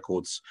gramophone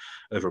records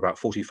over about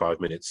 45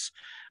 minutes.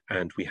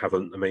 And we have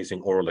an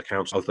amazing oral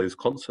account of those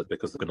concerts,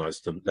 because the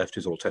organizer them left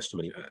his oral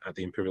testimony at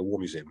the Imperial War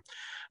Museum.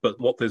 But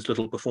what those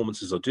little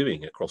performances are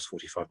doing across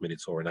 45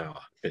 minutes or an hour,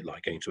 a bit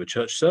like going to a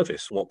church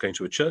service, what going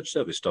to a church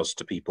service does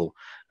to people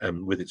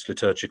with its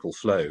liturgical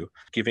flow,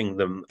 giving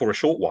them for a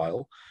short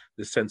while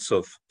this sense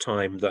of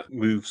time that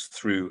moves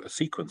through a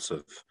sequence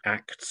of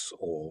acts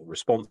or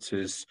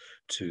responses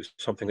to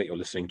something that you're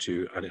listening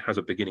to, and it has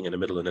a beginning and a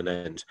middle and an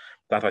end.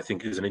 That, I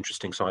think, is an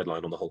interesting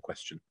sideline on the whole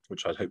question,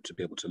 which I'd hope to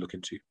be able to look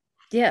into.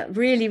 Yeah,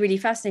 really, really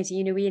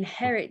fascinating. We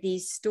inherit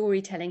these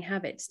storytelling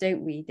habits,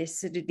 don't we? This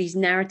sort of these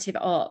narrative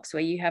arcs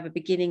where you have a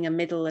beginning, a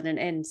middle, and an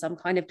end, some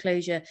kind of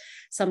closure,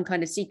 some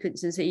kind of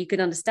sequence. And so you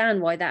can understand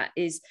why that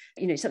is,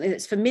 something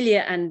that's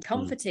familiar and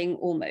comforting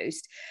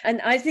almost. And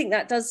I think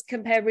that does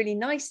compare really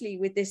nicely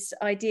with this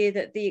idea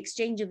that the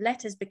exchange of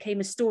letters became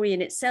a story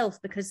in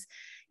itself, because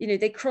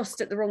they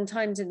crossed at the wrong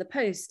times in the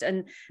post,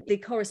 and the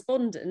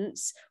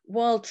correspondence,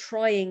 while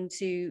trying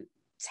to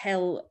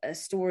tell a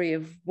story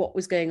of what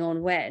was going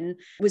on when,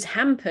 was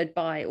hampered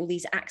by all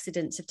these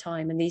accidents of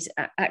time and these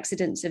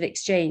accidents of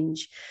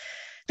exchange.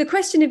 The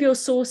question of your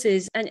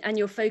sources and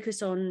your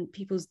focus on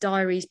people's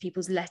diaries,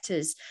 people's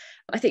letters,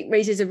 I think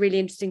raises a really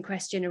interesting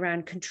question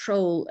around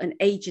control and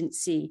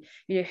agency,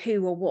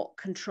 who or what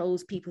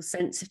controls people's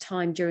sense of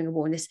time during a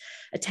war, and this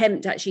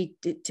attempt actually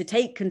to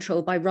take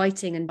control by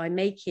writing and by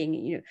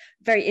making.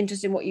 Very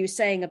interesting what you were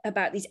saying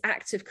about these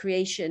acts of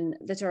creation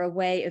that are a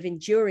way of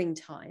enduring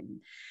time.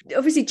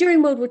 Obviously,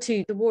 during World War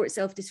II, the war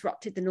itself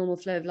disrupted the normal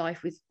flow of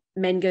life with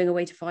men going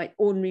away to fight,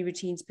 ordinary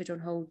routines put on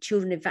hold,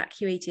 children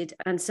evacuated,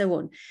 and so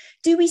on.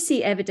 Do we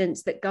see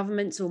evidence that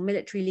governments or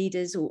military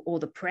leaders or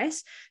the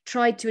press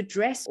tried to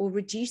address or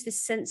reduce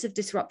this sense of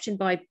disruption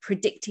by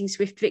predicting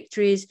swift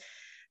victories,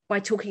 by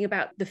talking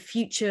about the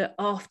future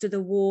after the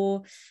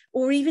war,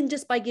 or even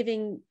just by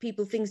giving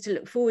people things to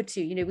look forward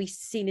to? You know, we've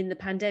seen in the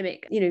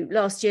pandemic, you know,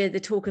 last year, the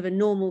talk of a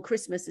normal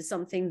Christmas is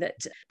something that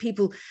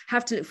people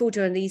have to look forward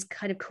to, and these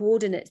kind of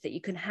coordinates that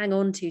you can hang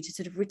on to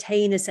sort of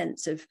retain a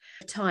sense of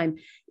time.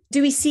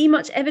 Do we see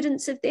much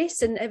evidence of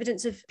this, and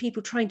evidence of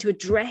people trying to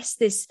address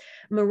this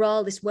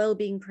morale, this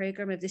well-being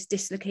program of this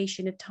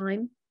dislocation of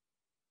time?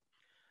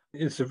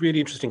 It's a really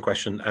interesting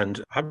question, and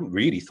I haven't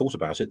really thought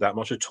about it that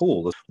much at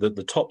all.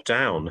 The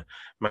top-down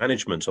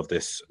management of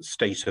this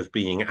state of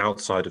being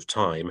outside of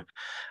time,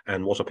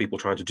 and what are people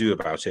trying to do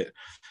about it.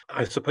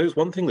 I suppose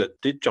one thing that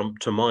did jump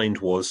to mind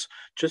was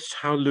just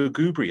how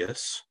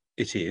lugubrious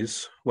it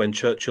is when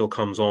Churchill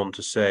comes on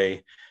to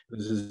say,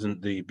 this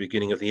isn't the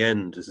beginning of the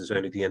end, this is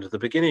only the end of the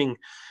beginning.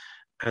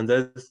 And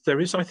there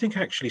is, I think,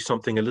 actually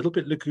something a little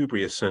bit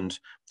lugubrious, and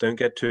don't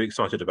get too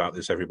excited about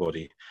this,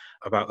 everybody,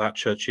 about that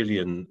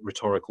Churchillian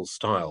rhetorical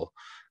style.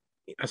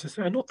 As I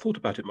say, I've not thought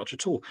about it much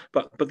at all.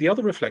 But the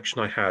other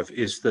reflection I have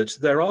is that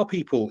there are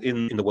people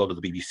in the world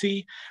of the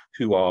BBC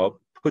who are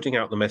putting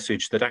out the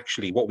message that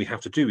actually what we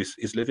have to do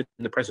is live in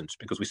the present,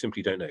 because we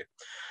simply don't know.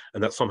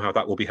 And that somehow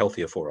that will be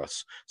healthier for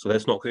us. So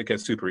let's not get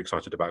super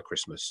excited about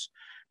Christmas.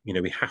 You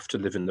know, we have to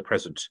live in the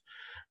present.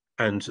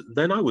 And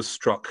then I was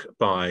struck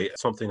by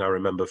something I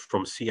remember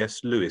from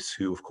C.S. Lewis,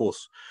 who, of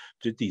course,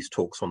 did these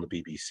talks on the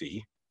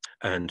BBC.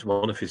 And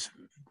one of his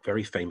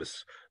very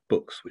famous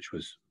books, which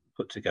was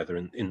put together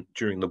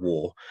during the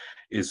war,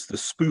 is the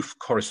spoof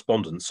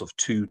correspondence of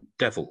two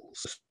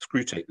devils,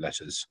 Screwtape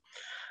letters.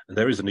 And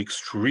there is an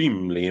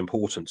extremely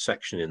important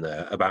section in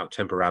there about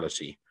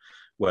temporality,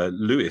 where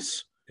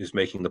Lewis is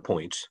making the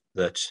point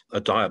that a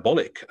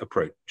diabolic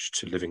approach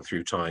to living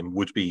through time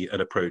would be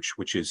an approach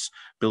which is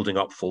building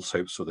up false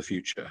hopes for the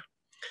future.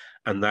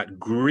 And that,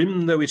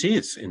 grim though it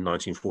is in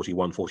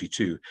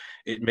 1941-42,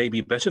 it may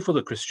be better for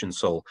the Christian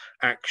soul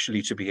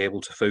actually to be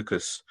able to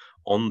focus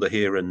on the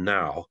here and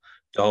now,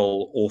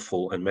 dull,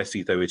 awful, and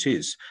messy though it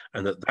is,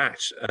 and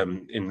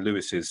that in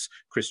Lewis's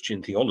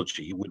Christian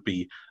theology would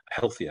be a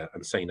healthier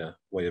and saner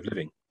way of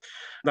living.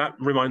 That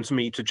reminds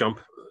me to jump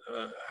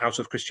out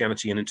of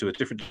Christianity and into a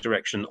different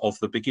direction of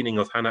the beginning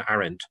of Hannah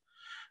Arendt,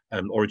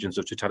 Origins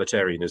of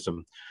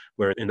Totalitarianism,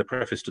 where in the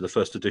preface to the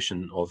first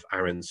edition of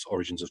Arendt's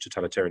Origins of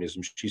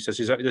Totalitarianism, she says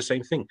exactly the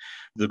same thing.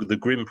 The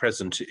grim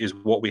present is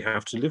what we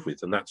have to live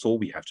with, and that's all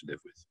we have to live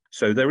with.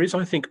 So there is,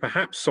 I think,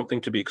 perhaps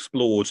something to be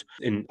explored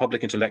in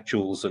public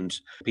intellectuals and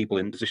people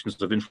in positions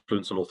of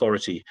influence and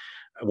authority,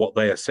 what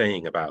they are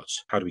saying about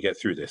how do we get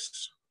through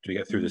this. Do we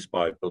get through this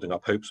by building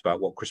up hopes about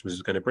what Christmas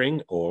is going to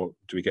bring? Or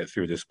do we get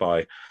through this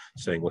by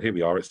saying, well, here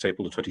we are, it's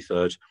April the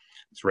 23rd,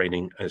 it's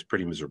raining and it's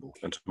pretty miserable,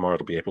 and tomorrow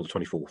it'll be April the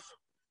 24th.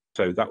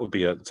 So that would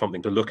be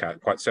something to look at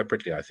quite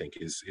separately, I think,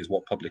 is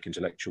what public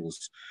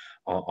intellectuals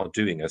are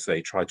doing as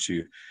they try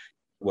to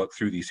work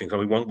through these things. I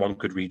mean, one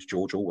could read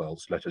George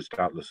Orwell's Letters,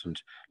 doubtless, and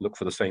look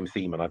for the same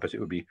theme, and I bet it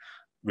would be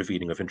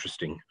revealing of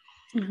interesting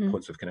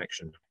points of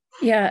connection.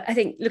 Yeah, I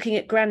think looking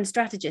at grand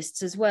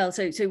strategists as well.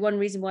 So one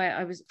reason why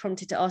I was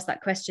prompted to ask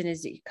that question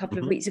is a couple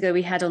of weeks ago,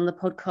 we had on the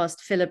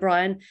podcast Phil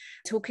O'Brien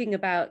talking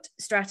about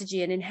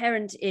strategy, and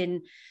inherent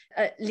in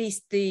at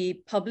least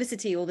the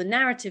publicity or the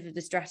narrative of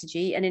the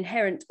strategy, and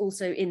inherent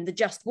also in the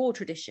just war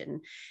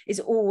tradition, is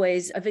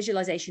always a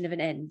visualization of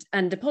an end,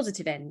 and a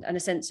positive end, and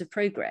a sense of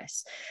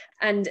progress.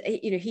 And,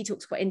 you know, he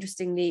talks quite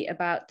interestingly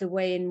about the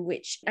way in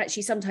which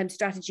actually sometimes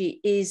strategy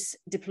is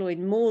deployed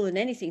more than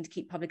anything to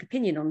keep public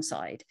opinion on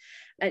side.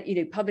 And, you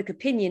know, public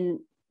opinion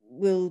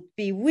will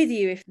be with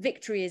you if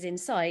victory is in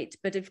sight,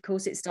 but of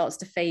course it starts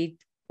to fade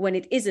when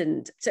it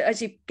isn't. So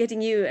actually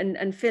getting you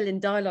and Phil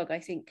in dialogue, I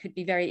think, could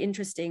be very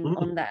interesting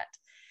on that.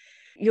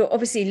 You're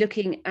obviously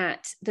looking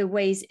at the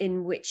ways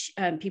in which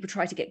people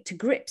try to get to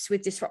grips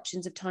with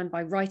disruptions of time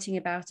by writing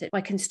about it,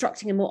 by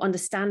constructing a more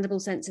understandable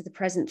sense of the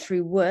present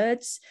through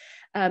words.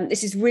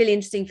 This is really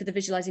interesting for the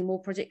Visualising War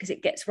project because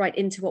it gets right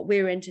into what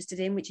we're interested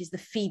in, which is the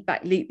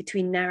feedback loop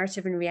between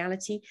narrative and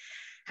reality,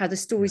 how the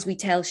stories we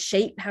tell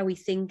shape how we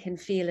think and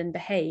feel and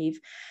behave.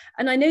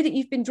 And I know that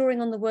you've been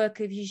drawing on the work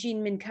of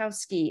Eugene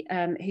Minkowski,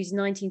 whose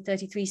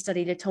 1933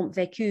 study, Le Temps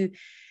Vécu,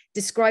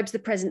 describes the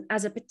present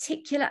as a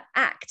particular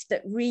act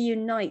that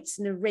reunites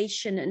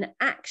narration and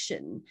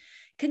action.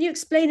 Can you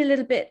explain a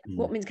little bit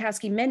what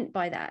Minkowski meant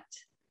by that?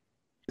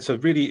 It's a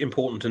really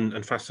important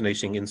and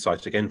fascinating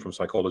insight, again, from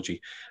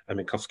psychology. And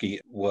Minkowski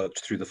worked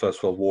through the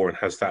First World War and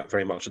has that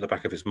very much at the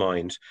back of his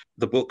mind.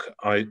 The book,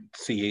 I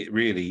see it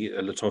really,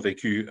 Le Temps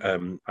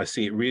Vécu, I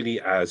see it really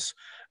as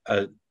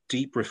a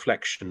deep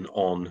reflection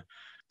on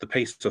the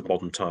pace of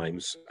modern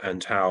times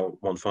and how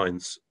one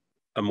finds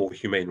a more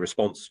humane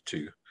response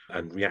to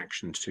and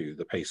reaction to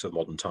the pace of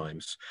modern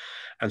times.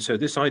 And so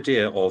this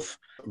idea of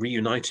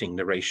reuniting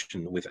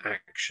narration with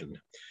action,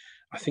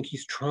 I think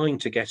he's trying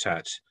to get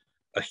at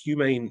a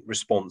humane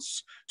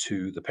response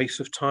to the pace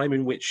of time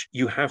in which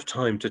you have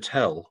time to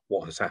tell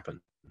what has happened.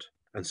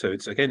 And so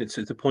it's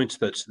the point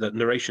that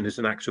narration is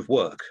an act of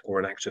work or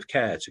an act of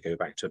care, to go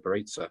back to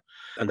Baretza,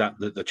 and that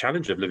the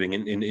challenge of living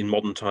in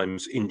modern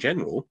times in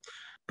general,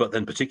 but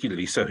then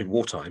particularly so in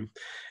wartime,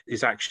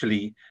 is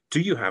actually, do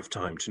you have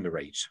time to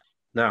narrate?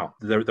 Now,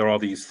 there are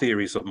these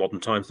theories of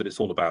modern times that it's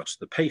all about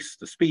the pace,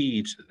 the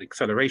speed, the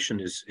acceleration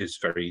is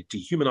very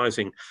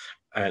dehumanizing.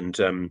 And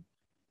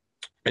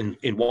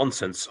in one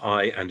sense,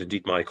 I and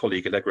indeed my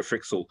colleague Allegra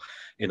Frixell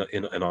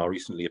in our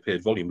recently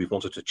appeared volume, we've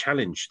wanted to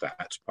challenge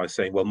that by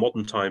saying, well,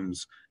 modern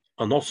times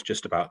are not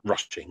just about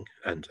rushing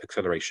and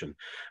acceleration.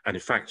 And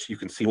in fact, you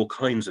can see all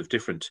kinds of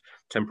different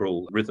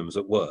temporal rhythms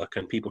at work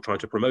and people trying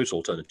to promote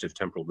alternative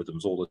temporal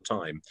rhythms all the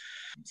time.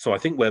 So I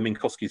think where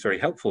Minkowski is very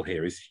helpful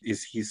here is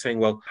he's saying,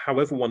 well,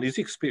 however one is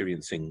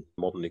experiencing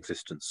modern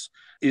existence,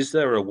 is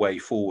there a way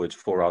forward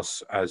for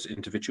us as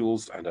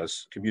individuals and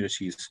as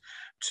communities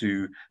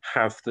to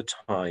have the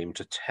time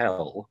to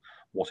tell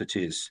what it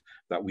is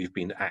that we've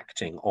been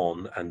acting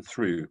on and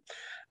through?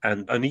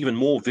 And an even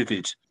more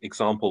vivid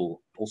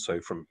example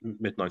also from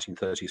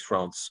mid-1930s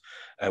France,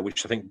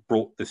 which I think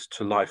brought this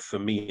to life for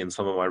me in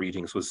some of my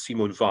readings, was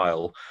Simone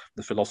Weil,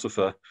 the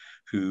philosopher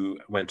who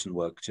went and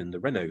worked in the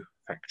Renault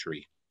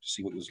factory to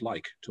see what it was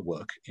like to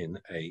work in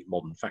a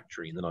modern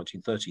factory in the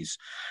 1930s.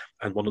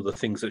 And one of the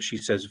things that she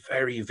says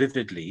very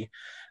vividly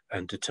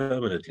and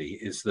determinedly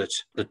is that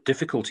the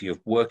difficulty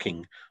of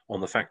working on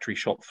the factory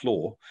shop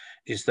floor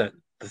is that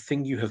the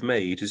thing you have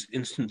made is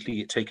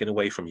instantly taken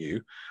away from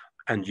you,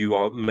 and you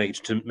are made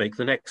to make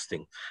the next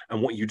thing.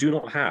 And what you do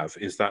not have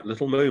is that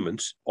little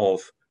moment of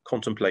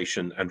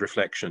contemplation and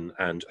reflection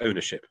and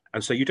ownership.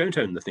 And so you don't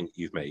own the thing that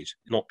you've made,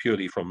 not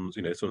purely from,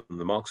 sort of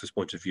the Marxist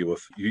point of view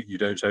of you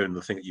don't own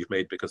the thing that you've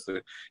made because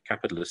the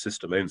capitalist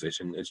system owns it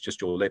and it's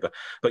just your labor.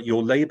 But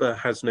your labor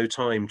has no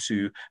time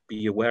to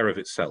be aware of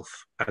itself.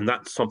 And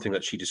that's something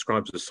that she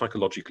describes as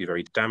psychologically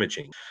very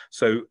damaging.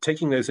 So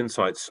taking those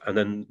insights and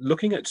then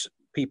looking at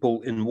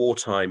people in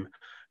wartime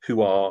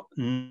who are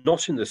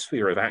not in the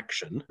sphere of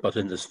action, but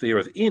in the sphere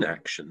of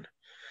inaction,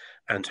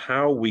 and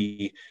how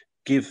we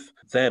give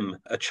them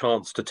a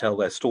chance to tell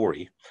their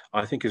story,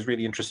 I think is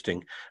really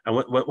interesting.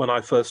 And when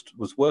I first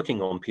was working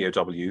on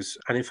POWs,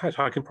 and in fact,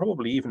 I can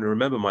probably even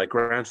remember my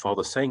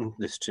grandfather saying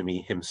this to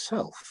me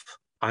himself,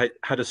 I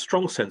had a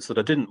strong sense that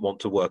I didn't want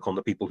to work on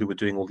the people who were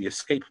doing all the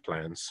escape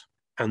plans.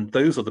 And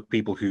those are the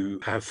people who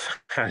have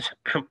had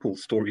ample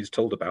stories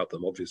told about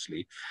them,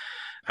 obviously.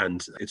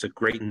 And it's a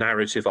great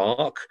narrative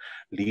arc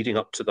leading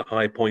up to the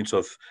high point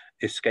of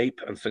escape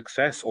and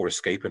success, or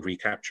escape and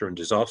recapture and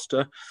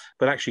disaster.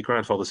 But actually,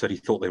 grandfather said he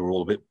thought they were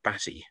all a bit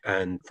batty.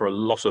 And for a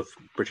lot of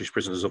British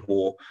prisoners of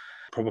war,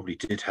 probably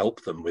did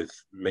help them with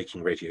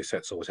making radio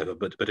sets or whatever.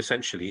 But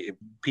essentially,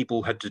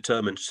 people had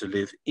determined to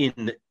live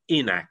in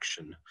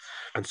inaction.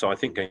 And so I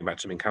think going back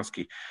to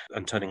Minkowski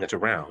and turning that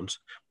around,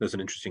 there's an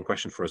interesting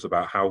question for us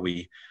about how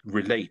we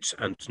relate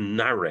and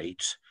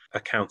narrate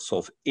accounts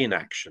of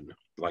inaction,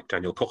 like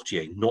Daniel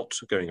Cordier, not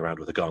going around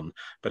with a gun,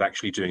 but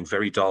actually doing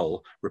very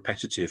dull,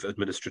 repetitive,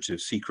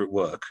 administrative, secret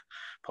work,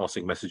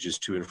 passing messages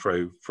to and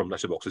fro from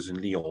letterboxes in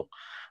Lyon.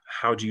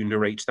 How do you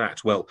narrate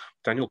that? Well,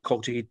 Daniel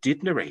Cordier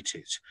did narrate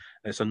it.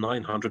 It's a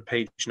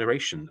 900-page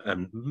narration,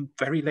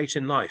 very late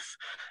in life,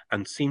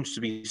 and seems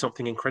to be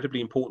something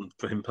incredibly important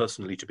for him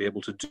personally to be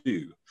able to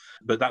do.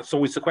 But that's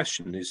always the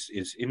question: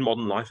 is in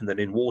modern life and then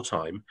in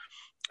wartime,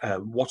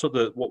 what are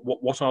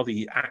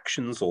the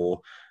actions or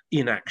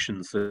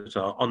inactions that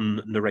are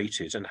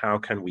unnarrated, and how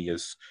can we,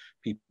 as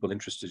people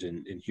interested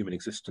in human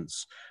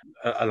existence,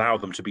 allow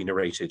them to be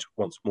narrated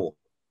once more?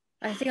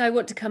 I think I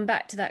want to come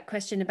back to that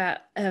question about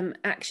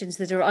actions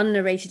that are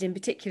unnarrated in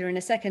particular in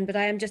a second, but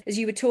I am just, as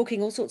you were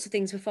talking, all sorts of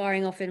things were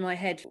firing off in my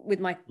head with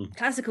my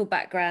classical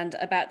background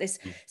about this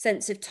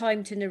sense of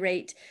time to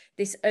narrate,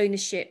 this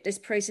ownership, this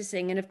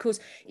processing. And of course,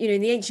 in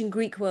the ancient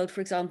Greek world,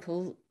 for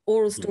example,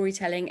 oral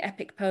storytelling,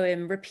 epic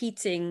poem,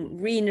 repeating,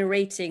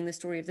 re-narrating the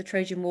story of the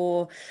Trojan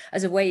War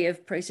as a way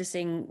of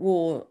processing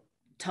war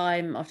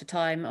time after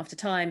time after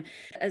time,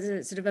 as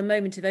a sort of a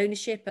moment of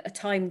ownership, a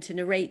time to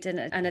narrate,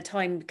 and a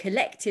time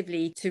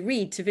collectively to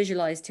read, to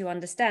visualize, to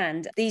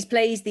understand. These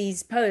plays,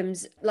 these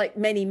poems, like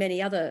many,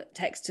 many other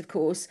texts, of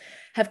course,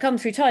 have come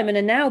through time and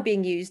are now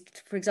being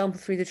used, for example,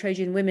 through the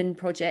Trojan Women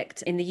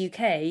Project in the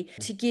UK,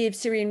 to give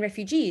Syrian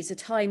refugees a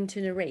time to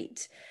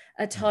narrate,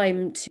 a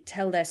time to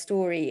tell their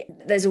story.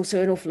 There's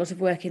also an awful lot of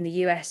work in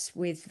the US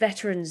with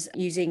veterans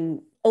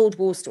using old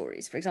war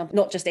stories, for example,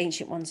 not just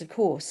ancient ones, of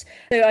course.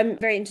 So I'm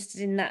very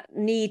interested in that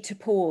need to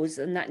pause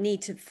and that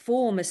need to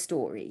form a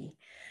story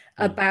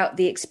about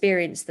the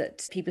experience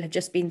that people have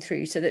just been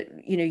through, so that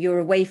you're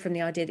away from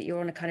the idea that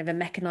you're on a kind of a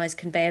mechanized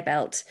conveyor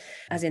belt,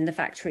 as in the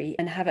factory,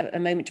 and have a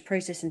moment to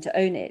process and to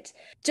own it.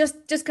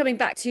 Just coming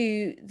back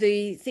to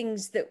the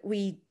things that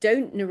we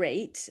don't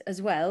narrate as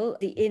well,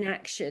 the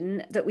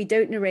inaction that we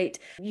don't narrate,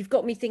 you've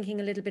got me thinking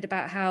a little bit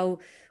about how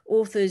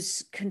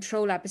authors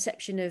control our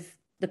perception of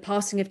the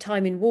passing of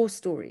time in war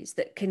stories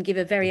that can give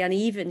a very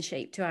uneven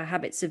shape to our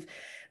habits of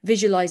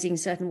visualizing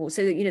certain wars.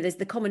 So, there's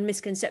the common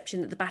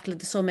misconception that the Battle of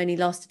the Somme only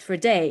lasted for a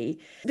day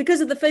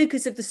because of the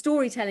focus of the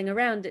storytelling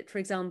around it, for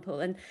example,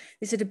 and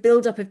this sort of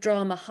build-up of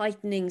drama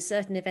heightening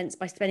certain events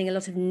by spending a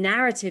lot of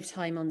narrative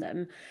time on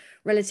them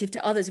relative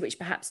to others which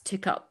perhaps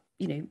took up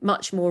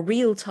much more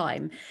real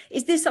time.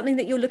 Is this something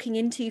that you're looking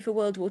into for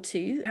World War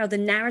II? How the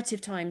narrative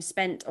time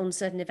spent on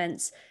certain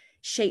events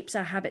shapes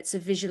our habits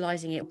of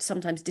visualizing it,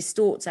 sometimes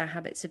distorts our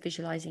habits of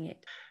visualizing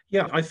it?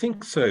 Yeah, I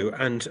think so.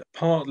 And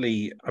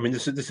partly, I mean,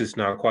 this is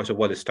now quite a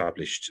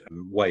well-established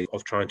way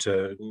of trying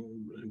to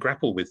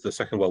grapple with the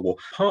Second World War.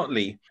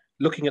 Partly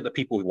looking at the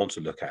people we want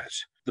to look at.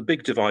 The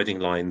big dividing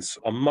lines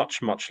are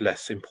much, much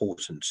less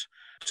important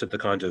to the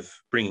kind of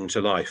bringing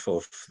to life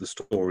of the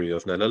story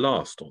of Nella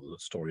Last, or the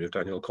story of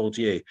Daniel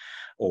Cordier,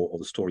 or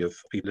the story of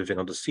people living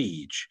under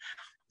siege.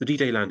 The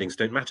D-Day landings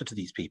don't matter to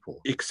these people,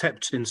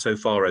 except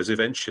insofar as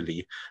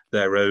eventually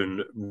their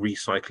own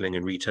recycling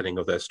and retelling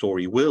of their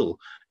story will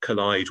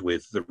collide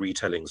with the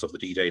retellings of the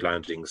D-Day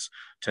landings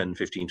 10,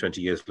 15,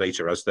 20 years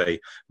later as they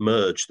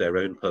merge their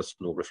own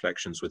personal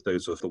reflections with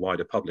those of the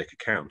wider public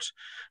account.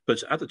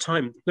 But at the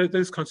time,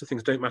 those kinds of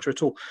things don't matter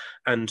at all.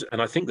 And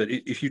I think that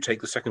if you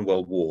take the Second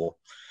World War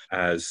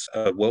as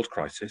a world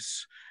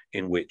crisis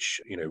in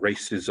which,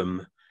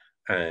 racism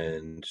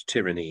and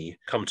tyranny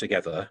come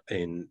together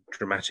in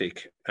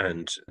dramatic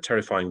and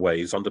terrifying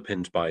ways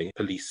underpinned by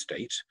police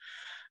state,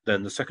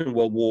 then the Second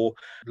World War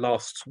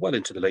lasts well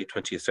into the late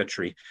 20th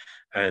century.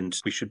 And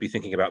we should be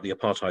thinking about the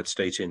apartheid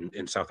state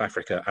in South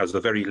Africa as the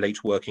very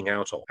late working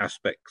out of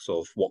aspects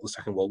of what the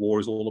Second World War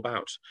is all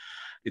about.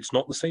 It's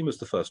not the same as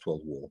the First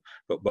World War,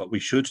 but we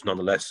should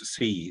nonetheless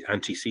see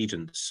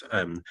antecedents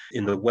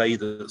in the way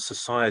that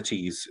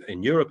societies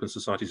in Europe and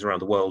societies around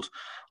the world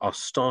are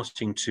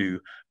starting to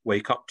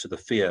wake up to the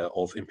fear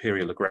of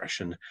imperial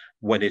aggression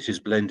when it is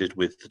blended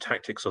with the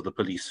tactics of the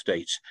police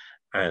state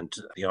and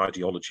the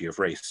ideology of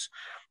race.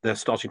 They're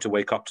starting to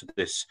wake up to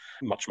this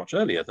much, much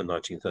earlier than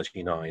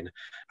 1939.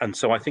 And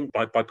so I think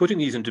by putting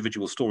these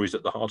individual stories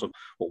at the heart of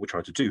what we're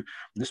trying to do, and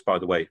this, by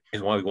the way,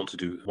 is why we want to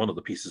do, one of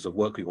the pieces of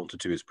work we want to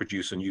do is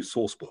produce a new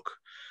source book,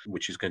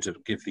 which is going to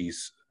give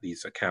these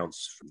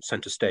accounts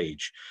center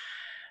stage.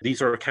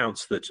 These are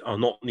accounts that are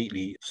not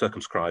neatly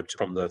circumscribed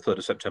from the 3rd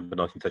of September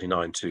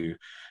 1939 to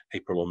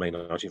April or May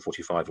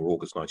 1945 or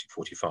August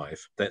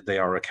 1945. They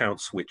are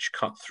accounts which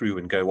cut through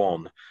and go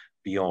on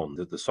beyond.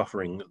 The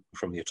suffering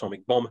from the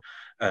atomic bomb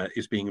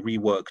is being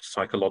reworked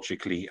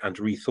psychologically and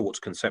rethought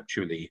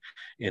conceptually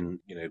in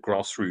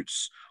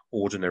grassroots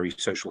ordinary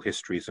social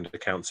histories and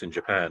accounts in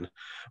Japan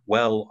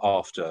well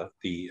after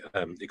the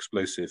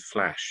explosive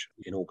flash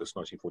in August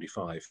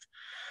 1945.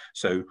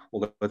 So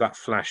although that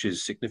flash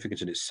is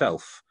significant in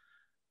itself,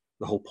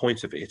 the whole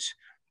point of it,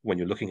 when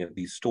you're looking at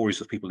these stories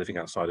of people living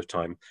outside of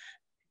time,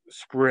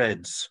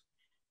 spreads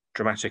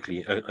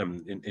dramatically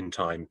in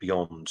time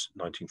beyond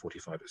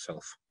 1945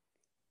 itself.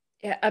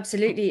 Yeah,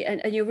 absolutely.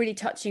 And you're really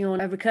touching on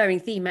a recurring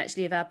theme,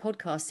 actually, of our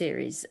podcast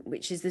series,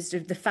 which is the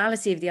sort of the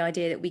fallacy of the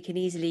idea that we can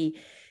easily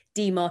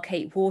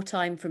demarcate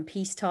wartime from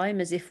peacetime,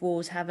 as if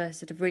wars have a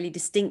sort of really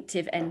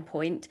distinctive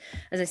endpoint.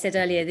 As I said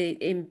earlier,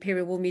 the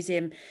Imperial War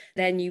Museum,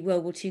 their new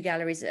World War II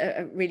galleries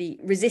are really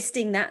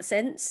resisting that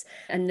sense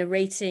and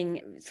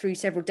narrating through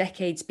several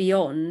decades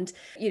beyond.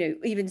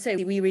 Even so,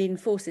 we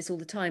reinforce this all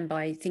the time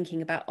by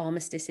thinking about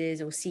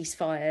armistices or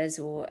ceasefires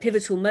or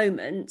pivotal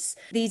moments.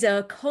 These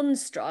are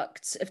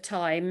constructs of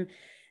time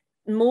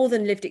more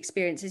than lived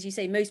experience. As you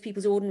say, most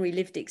people's ordinary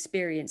lived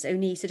experience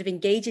only sort of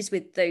engages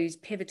with those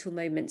pivotal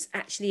moments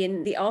actually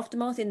in the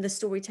aftermath, in the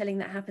storytelling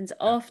that happens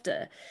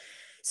after.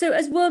 So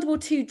as World War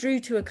II drew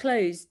to a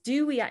close,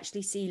 do we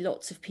actually see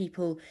lots of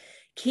people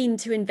keen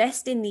to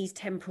invest in these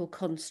temporal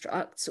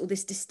constructs, or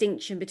this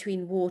distinction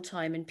between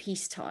wartime and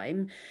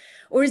peacetime?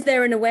 Or is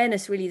there an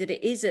awareness really that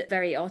it is a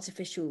very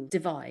artificial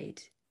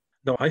divide?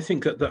 No, I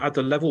think at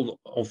the level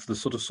of the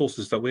sort of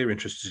sources that we're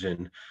interested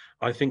in,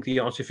 I think the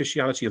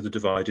artificiality of the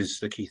divide is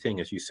the key thing,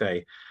 as you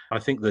say. I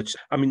think that,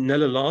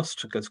 Nella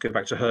Last, let's go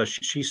back to her,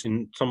 she's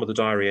in some of the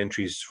diary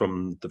entries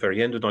from the very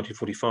end of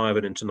 1945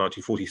 and into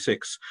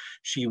 1946.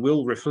 She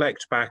will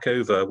reflect back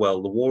over, well,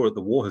 the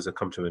war has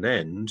come to an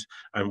end,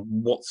 and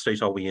what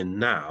state are we in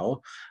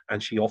now?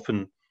 And she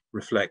often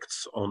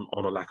reflects on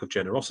a lack of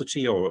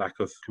generosity or a lack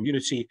of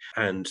community,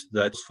 and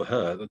that for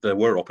her that there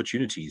were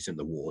opportunities in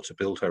the war to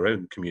build her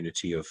own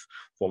community of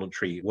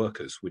voluntary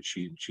workers, which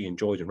she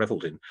enjoyed and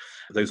reveled in.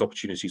 Those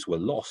opportunities were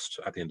lost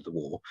at the end of the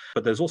war,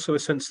 but there's also a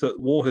sense that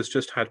war has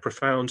just had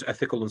profound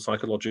ethical and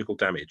psychological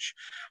damage,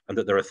 and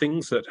that there are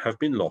things that have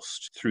been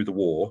lost through the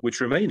war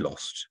which remain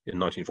lost in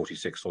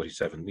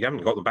 1946-47. We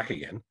haven't got them back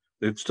again.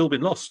 They've still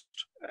been lost.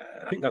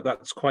 I think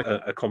that's quite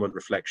a common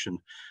reflection.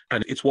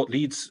 And it's what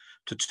leads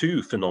to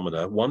two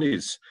phenomena. One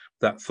is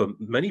that for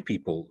many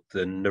people,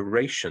 the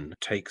narration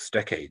takes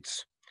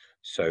decades.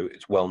 So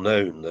it's well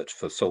known that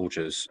for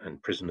soldiers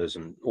and prisoners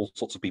and all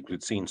sorts of people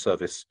who'd seen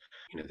service,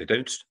 they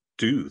don't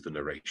do the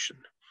narration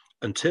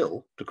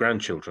until the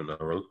grandchildren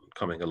are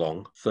coming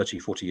along 30,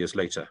 40 years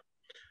later.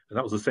 And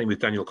that was the same with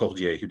Daniel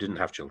Cordier, who didn't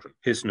have children.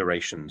 His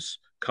narrations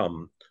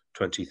come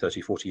 20,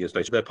 30, 40 years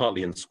later. They're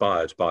partly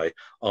inspired by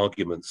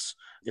arguments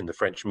in the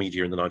French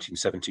media in the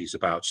 1970s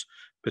about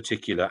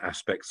particular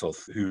aspects of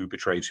who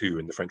betrayed who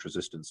in the French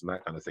resistance and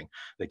that kind of thing.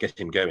 They get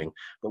him going.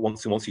 But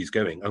once he's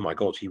going, oh my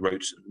God, he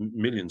wrote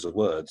millions of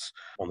words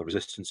on the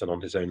resistance and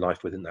on his own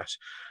life within that.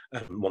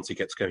 Once he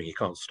gets going, he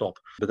can't stop.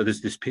 But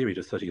there's this period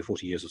of 30 or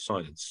 40 years of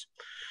silence.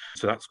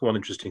 So that's one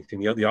interesting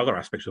thing. The other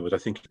aspect of it, I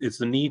think, is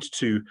the need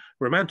to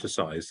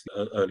romanticize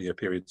earlier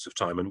periods of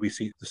time. And we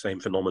see the same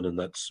phenomenon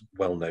that's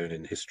well known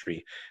in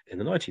history in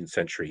the 19th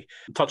century,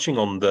 touching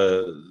on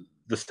the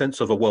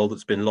sense of a world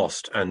that's been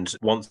lost. And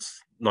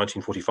once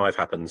 1945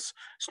 happens,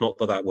 it's not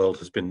that world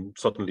has been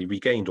suddenly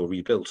regained or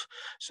rebuilt.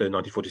 So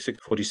 1946,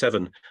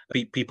 47,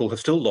 people have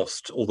still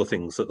lost all the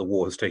things that the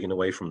war has taken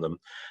away from them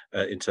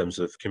in terms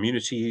of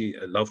community,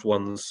 loved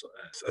ones,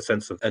 a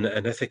sense of an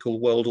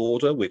ethical world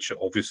order, which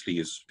obviously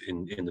is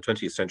in the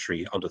 20th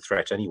century under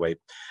threat anyway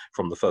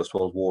from the First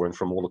World War and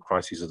from all the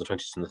crises of the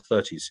 20s and the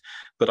 30s.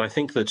 But I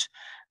think that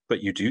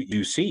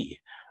you see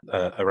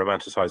a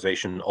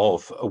romanticization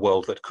of a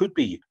world that could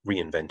be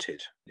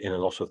reinvented in a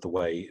lot of the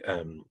way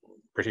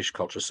British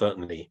culture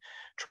certainly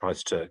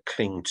tries to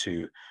cling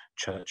to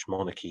church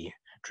monarchy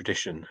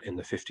tradition in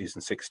the 50s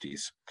and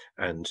 60s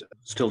and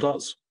still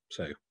does.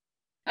 So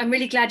I'm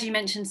really glad you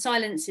mentioned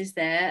silences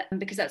there,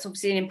 because that's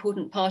obviously an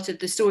important part of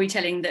the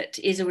storytelling that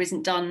is or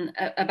isn't done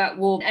about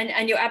war.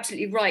 And you're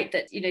absolutely right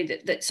that,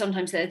 that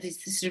sometimes there's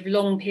this sort of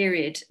long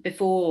period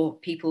before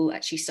people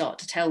actually start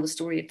to tell the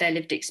story of their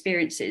lived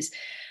experiences.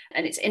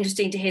 And it's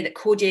interesting to hear that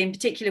Cordier in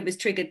particular was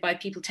triggered by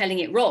people telling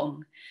it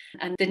wrong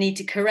and the need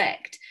to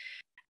correct.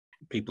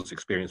 People's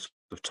experience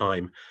of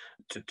time,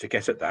 to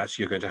get at that,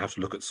 you're going to have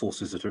to look at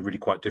sources that are really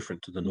quite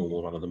different to the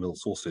normal run-of-the-mill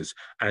sources.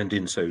 And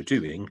in so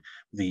doing,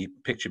 the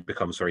picture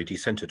becomes very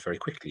decentered very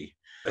quickly.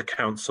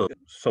 Accounts of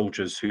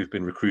soldiers who've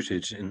been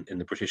recruited in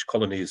the British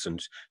colonies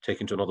and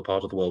taken to another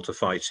part of the world to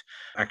fight,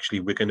 actually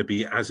we're going to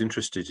be as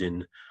interested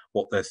in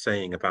what they're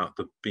saying about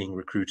the being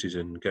recruited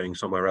and going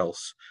somewhere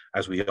else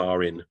as we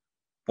are in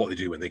what they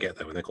do when they get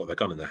there, when they've got their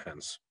gun in their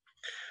hands.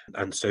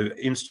 And so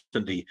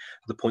instantly,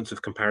 the points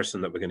of comparison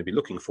that we're going to be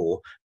looking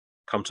for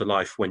come to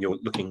life when you're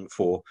looking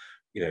for,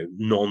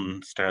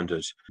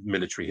 non-standard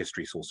military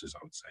history sources, I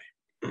would say.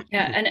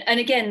 Yeah, and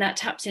again, that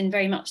taps in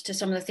very much to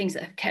some of the things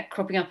that have kept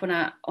cropping up on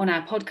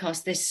our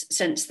podcast. This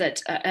sense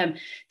that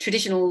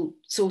traditional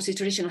sources,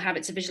 traditional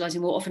habits of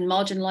visualizing war often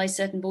marginalize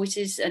certain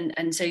voices,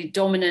 and so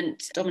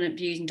dominant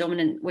views and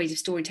dominant ways of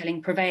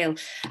storytelling prevail.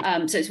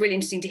 So it's really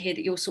interesting to hear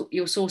that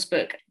your source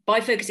book, by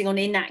focusing on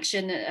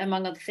inaction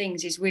among other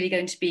things, is really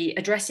going to be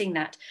addressing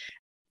that.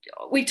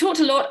 We've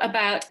talked a lot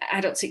about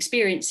adults'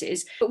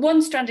 experiences, but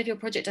one strand of your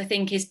project, I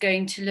think, is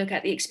going to look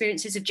at the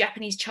experiences of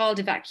Japanese child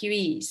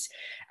evacuees.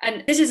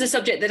 And this is a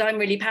subject that I'm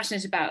really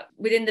passionate about.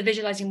 Within the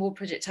Visualising War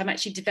project, I'm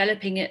actually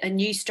developing a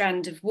new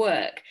strand of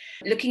work,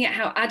 looking at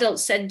how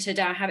adult-centred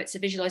our habits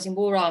of visualising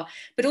war are,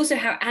 but also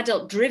how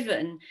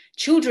adult-driven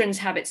children's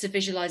habits of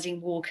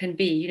visualising war can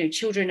be.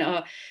 Children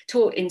are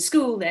taught in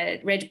school, they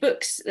read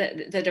books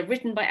that are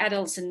written by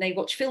adults, and they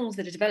watch films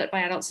that are developed by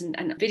adults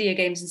and video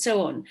games and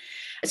so on.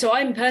 So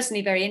I'm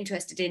personally very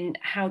interested in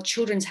how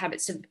children's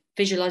habits of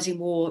visualising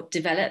war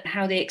develop,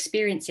 how they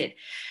experience it.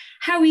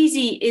 How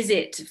easy is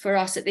it for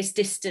us at this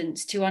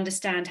distance to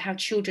understand how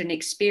children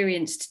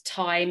experienced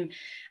time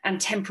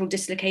and temporal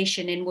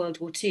dislocation in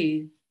World War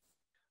II?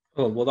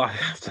 Oh, well, I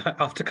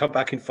have to come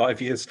back in 5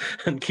 years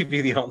and give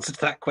you the answer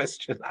to that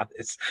question,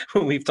 Alice,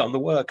 when we've done the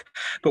work.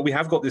 But we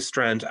have got this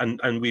strand,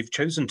 and we've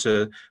chosen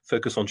to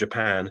focus on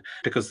Japan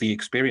because the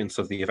experience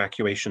of the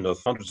evacuation of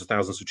hundreds of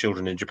thousands of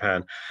children in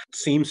Japan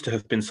seems to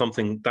have been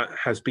something that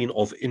has been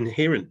of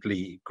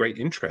inherently great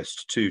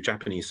interest to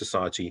Japanese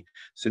society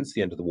since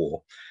the end of the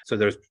war. So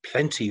there's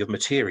plenty of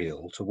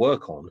material to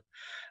work on.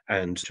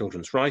 And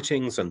children's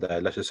writings and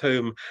their letters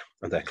home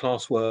and their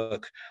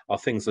classwork are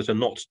things that are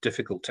not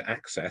difficult to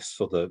access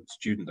for the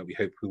student that we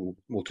hope who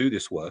will do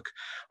this work.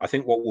 I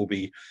think what will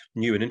be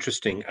new and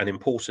interesting and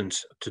important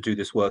to do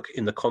this work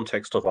in the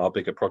context of our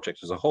bigger project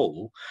as a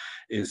whole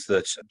is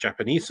that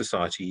Japanese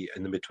society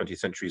in the mid-20th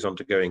century is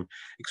undergoing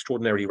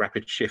extraordinarily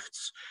rapid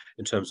shifts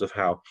in terms of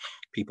how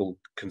people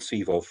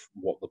conceive of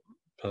what the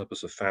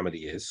purpose of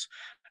family is,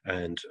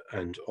 and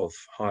of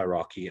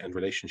hierarchy and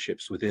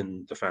relationships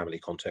within the family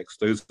context.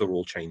 Those are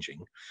all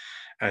changing.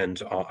 And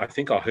I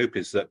think our hope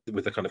is that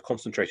with a kind of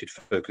concentrated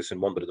focus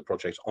in one bit of the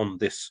project on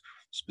this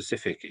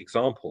specific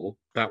example,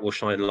 that will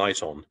shine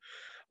light on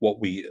what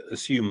we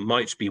assume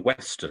might be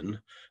Western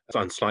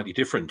and slightly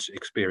different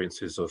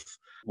experiences of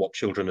what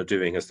children are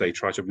doing as they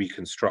try to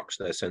reconstruct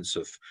their sense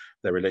of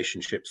their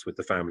relationships with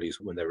the families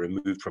when they're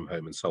removed from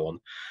home and so on.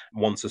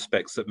 One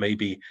suspects that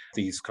maybe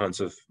these kinds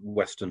of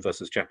Western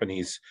versus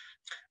Japanese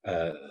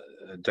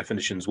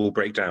definitions will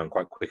break down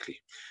quite quickly.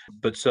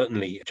 But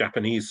certainly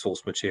Japanese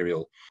source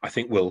material, I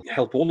think, will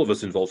help all of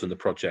us involved in the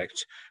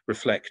project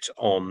reflect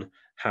on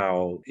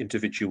how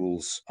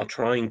individuals are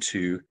trying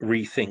to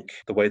rethink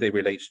the way they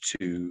relate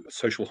to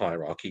social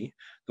hierarchy,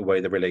 the the way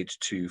they relate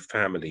to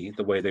family,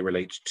 the way they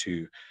relate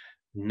to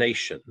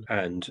nation.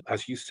 And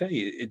as you say,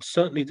 it's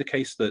certainly the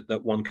case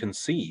that one can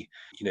see,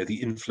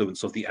 the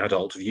influence of the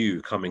adult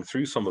view coming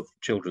through some of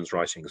children's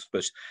writings,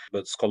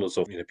 but scholars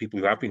of, people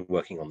who have been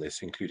working on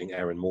this, including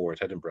Aaron Moore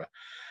at Edinburgh,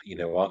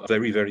 are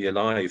very, very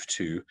alive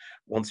to,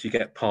 once you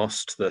get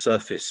past the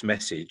surface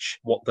message,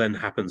 what then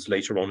happens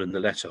later on in the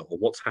letter, or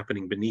what's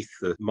happening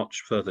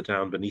much further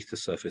down beneath the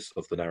surface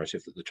of the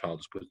narrative that the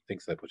child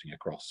thinks they're putting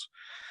across.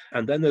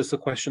 And then there's the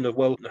question of,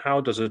 well, how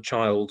does a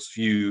child's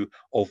view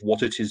of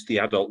what it is the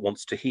adult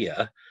wants to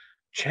hear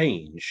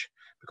change?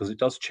 Because it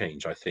does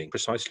change, I think,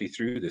 precisely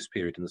through this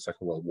period in the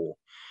Second World War.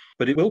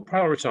 But it will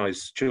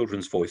prioritize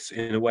children's voice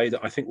in a way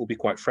that I think will be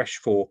quite fresh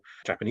for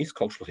Japanese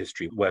cultural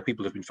history, where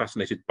people have been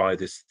fascinated by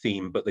this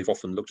theme, but they've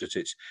often looked at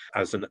it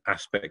as an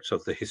aspect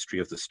of the history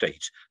of the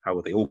state. How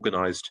were they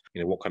organized?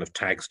 What kind of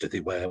tags did they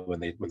wear when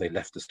they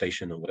left the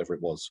station, or whatever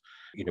it was?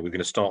 We're going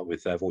to start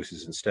with their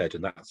voices instead.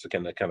 And that's,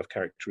 again, a kind of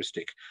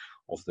characteristic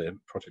of the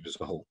project as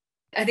a whole.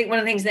 I think one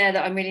of the things there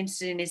that I'm really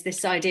interested in is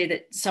this idea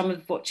that some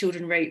of what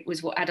children wrote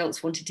was what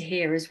adults wanted to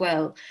hear as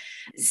well.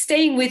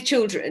 Staying with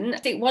children, I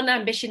think one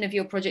ambition of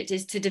your project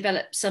is to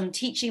develop some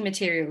teaching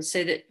materials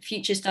so that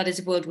future studies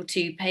of World War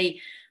II pay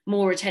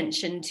more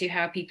attention to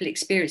how people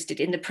experienced it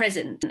in the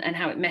present and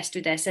how it messed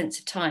with their sense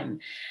of time.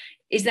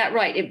 Is that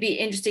right? It'd be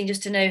interesting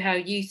just to know how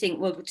you think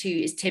World War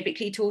II is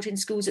typically taught in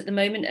schools at the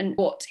moment, and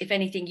what, if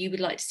anything, you would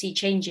like to see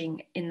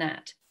changing in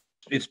that.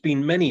 It's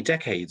been many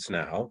decades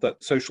now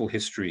that social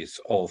histories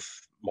of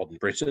modern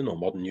Britain or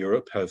modern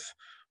Europe have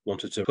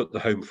wanted to put the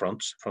home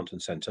front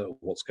and centre of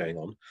what's going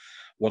on.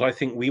 What I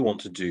think we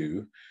want to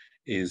do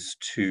is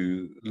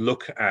to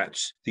look at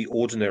the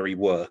ordinary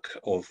work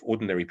of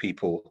ordinary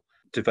people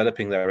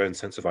developing their own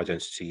sense of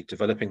identity,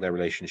 developing their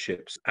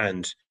relationships,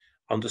 and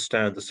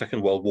understand the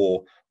Second World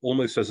War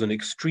almost as an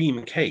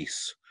extreme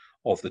case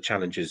of the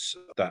challenges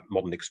that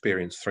modern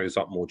experience throws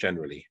up more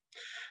generally.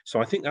 So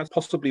I think that's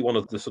possibly one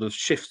of the sort of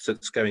shifts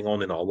that's going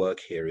on in our work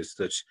here, is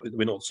that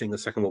we're not seeing the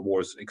Second World War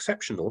as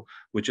exceptional.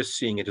 We're just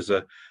seeing it as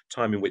a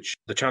time in which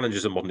the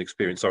challenges of modern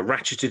experience are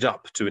ratcheted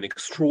up to an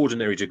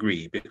extraordinary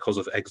degree because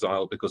of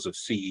exile, because of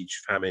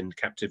siege, famine,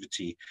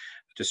 captivity,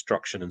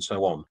 destruction, and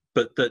so on.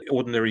 But that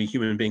ordinary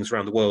human beings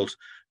around the world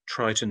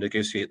try to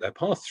negotiate their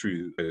path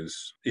through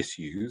those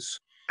issues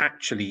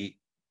actually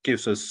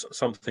gives us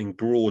something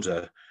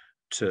broader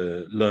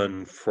to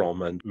learn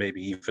from and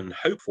maybe even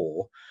hope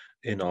for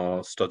in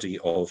our study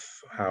of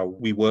how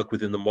we work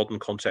within the modern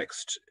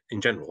context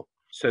in general.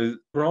 So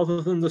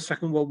rather than the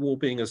Second World War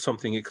being as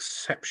something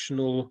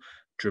exceptional,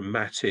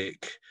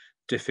 dramatic,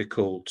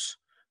 difficult,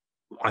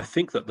 I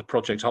think that the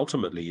project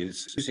ultimately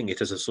is using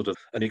it as a sort of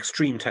an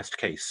extreme test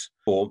case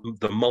for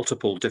the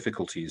multiple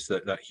difficulties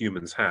that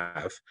humans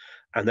have,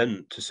 and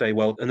then to say,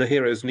 well, and the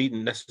heroes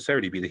needn't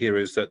necessarily be the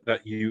heroes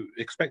that you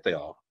expect they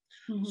are.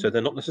 Mm-hmm. So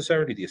they're not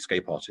necessarily the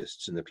escape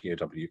artists in the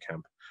POW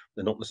camp.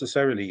 They're not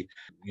necessarily,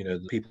 the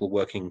people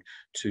working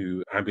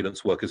to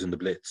ambulance workers in the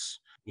Blitz.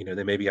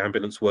 They may be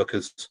ambulance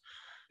workers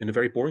in a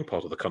very boring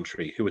part of the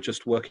country who are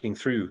just working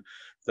through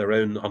their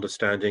own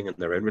understanding and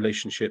their own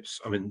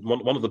relationships. I mean,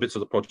 one of the bits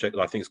of the project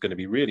that I think is going to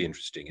be really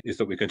interesting is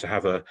that we're going to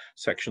have a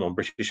section on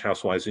British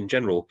housewives in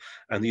general.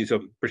 And these are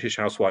British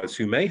housewives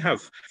who may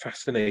have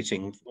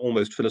fascinating,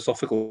 almost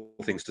philosophical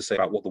things to say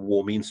about what the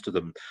war means to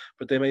them.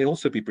 But they may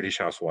also be British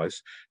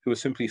housewives who are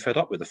simply fed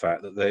up with the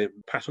fact that their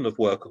pattern of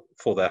work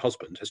for their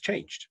husband has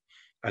changed.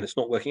 And it's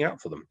not working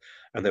out for them.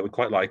 And they would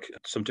quite like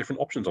some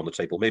different options on the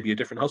table, maybe a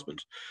different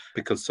husband,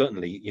 because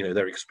certainly,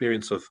 their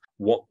experience of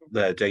what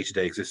their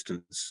day-to-day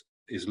existence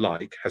is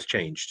like has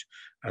changed,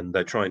 and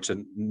they're trying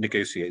to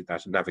negotiate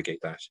that and navigate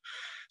that.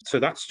 So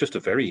that's just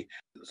a very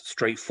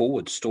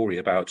straightforward story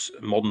about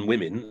modern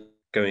women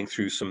going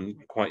through some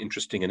quite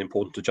interesting and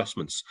important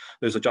adjustments.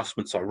 Those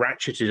adjustments are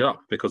ratcheted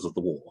up because of the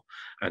war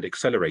and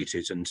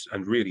accelerated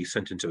and really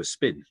sent into a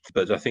spin.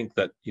 But I think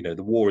that,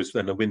 the war is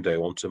then a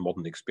window onto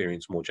modern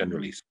experience more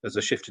generally. So there's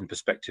a shift in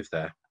perspective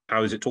there.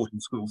 How is it taught in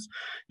schools?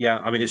 Yeah,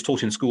 I mean, it's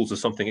taught in schools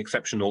as something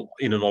exceptional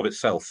in and of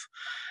itself.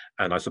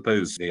 And I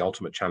suppose the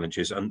ultimate challenge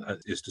is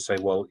to say,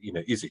 well,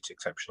 is it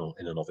exceptional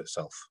in and of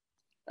itself?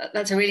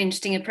 That's a really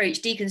interesting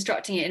approach,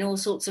 deconstructing it in all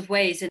sorts of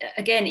ways. And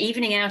again,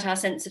 evening out our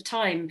sense of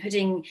time,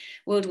 putting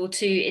World War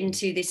II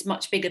into this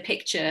much bigger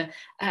picture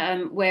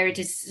where it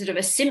is sort of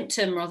a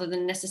symptom rather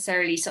than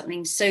necessarily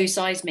something so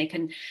seismic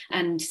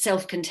and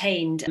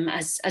self-contained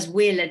as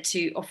we're led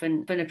to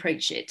often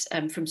approach it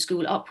from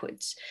school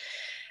upwards.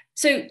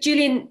 So,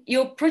 Julian,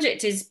 your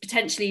project is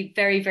potentially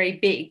very, very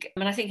big.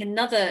 And I think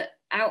another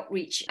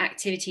outreach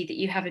activity that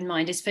you have in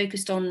mind is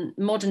focused on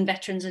modern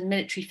veterans and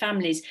military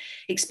families,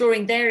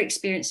 exploring their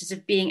experiences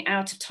of being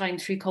out of time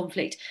through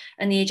conflict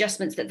and the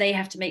adjustments that they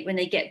have to make when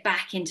they get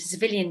back into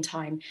civilian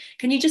time.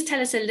 Can you just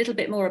tell us a little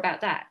bit more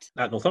about that?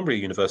 At Northumbria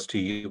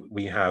University,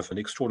 we have an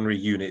extraordinary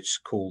unit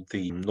called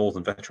the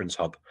Northern Veterans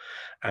Hub.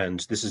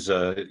 And this is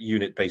a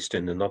unit based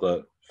in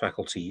another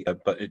faculty,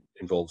 but it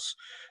involves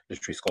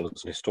literary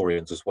scholars and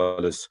historians, as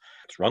well as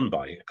it's run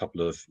by a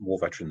couple of war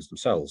veterans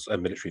themselves,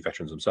 military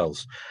veterans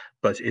themselves.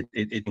 But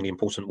it's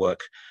important work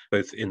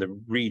both in the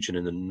region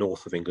in the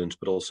north of England,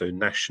 but also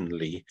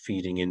nationally,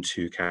 feeding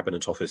into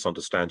Cabinet Office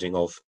understanding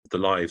of the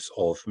lives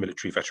of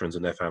military veterans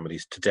and their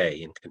families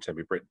today in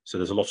contemporary Britain. So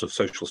there's a lot of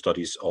social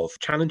studies of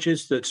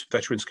challenges that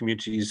veterans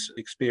communities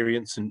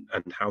experience and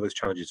how those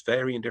challenges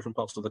vary in different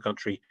parts of the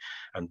country,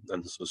 and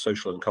the sort of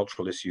social and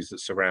cultural issues that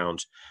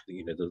surround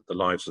the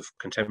lives of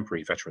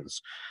contemporary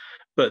veterans.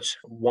 But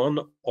one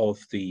of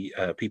the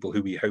people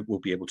who we hope will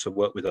be able to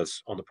work with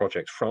us on the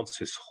project,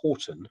 Frances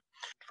Horton,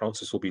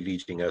 Frances will be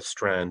leading a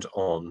strand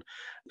on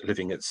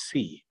living at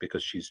sea,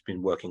 because she's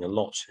been working a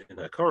lot in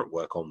her current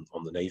work on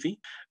the Navy,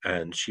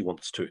 and she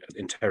wants to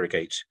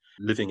interrogate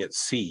living at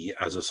sea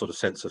as a sort of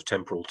sense of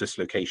temporal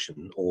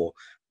dislocation or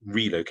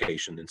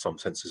relocation in some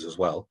senses as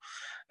well,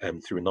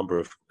 through a number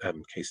of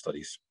case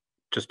studies.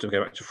 Just to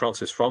go back to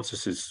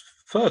Frances's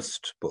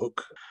first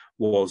book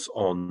was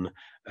on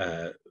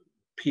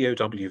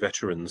POW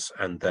veterans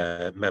and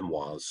their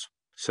memoirs.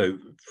 So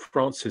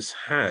Frances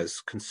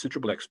has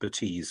considerable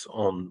expertise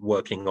on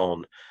working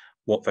on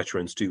what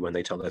veterans do when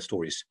they tell their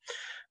stories.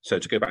 So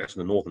to go back to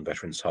the Northern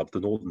Veterans Hub, the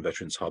Northern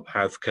Veterans Hub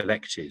have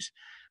collected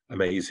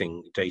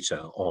amazing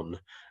data on,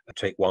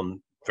 take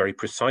one very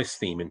precise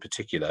theme in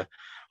particular,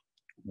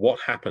 what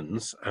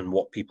happens and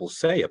what people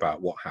say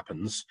about what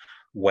happens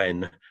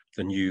when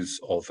the news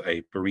of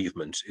a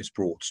bereavement is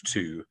brought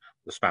to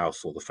the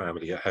spouse or the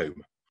family at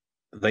home.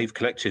 They've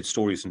collected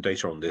stories and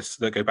data on this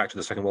that go back to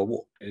the Second World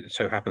War. It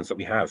so happens that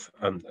we have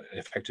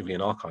effectively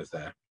an archive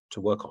there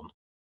to work on.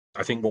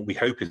 I think what we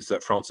hope is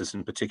that Frances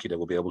in particular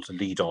will be able to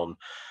lead on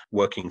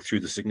working through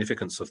the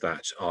significance of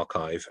that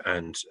archive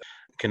and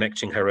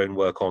connecting her own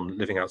work on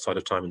living outside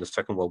of time in the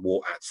Second World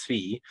War at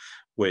sea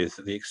with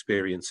the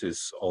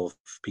experiences of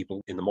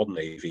people in the modern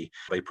Navy.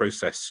 They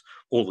process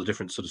all the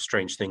different sort of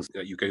strange things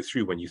that you go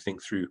through when you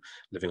think through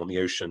living on the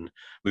ocean,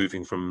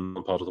 moving from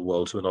one part of the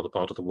world to another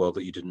part of the world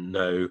that you didn't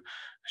know,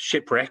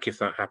 shipwreck if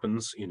that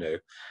happens,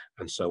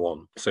 and so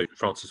on. So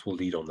Frances will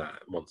lead on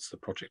that once the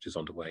project is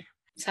underway.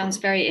 Sounds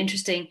very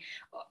interesting.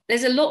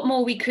 There's a lot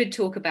more we could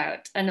talk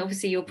about, and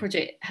obviously your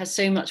project has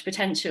so much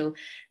potential.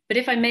 But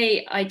if I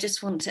may, I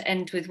just want to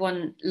end with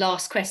one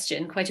last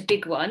question, quite a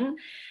big one.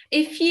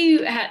 If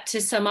you had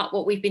to sum up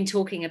what we've been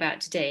talking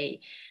about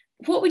today,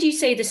 what would you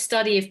say the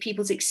study of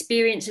people's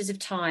experiences of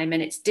time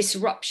and its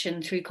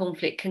disruption through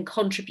conflict can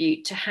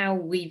contribute to how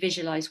we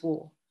visualize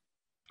war?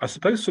 I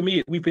suppose for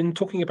me, we've been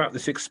talking about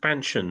this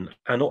expansion,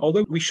 and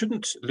although we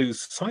shouldn't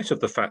lose sight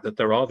of the fact that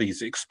there are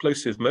these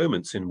explosive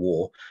moments in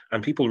war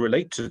and people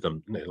relate to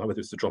them, like whether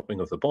it's the dropping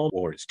of the bomb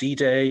or it's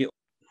D-Day,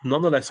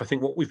 nonetheless, I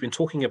think what we've been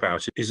talking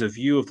about is a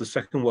view of the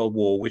Second World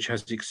War which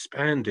has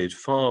expanded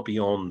far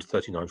beyond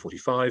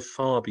 39-45,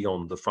 far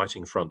beyond the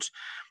fighting front.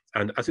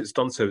 And as it's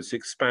done so, it's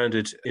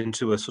expanded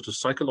into a sort of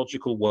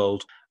psychological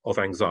world of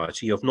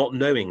anxiety, of not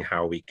knowing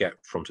how we get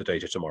from today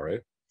to tomorrow,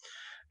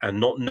 and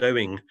not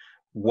knowing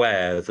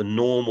where the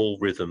normal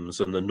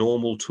rhythms and the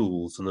normal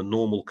tools and the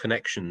normal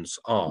connections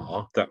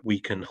are that we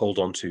can hold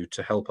on to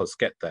help us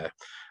get there.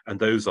 And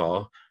those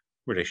are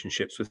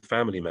relationships with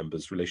family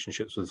members,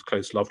 relationships with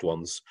close loved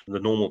ones, and the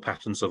normal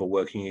patterns of a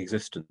working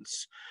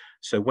existence.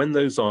 So when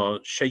those are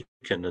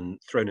shaken and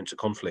thrown into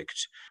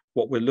conflict,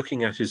 what we're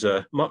looking at is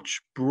a much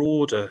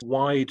broader,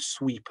 wide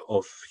sweep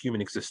of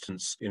human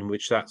existence in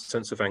which that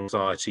sense of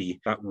anxiety,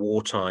 that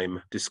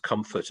wartime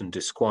discomfort and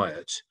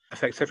disquiet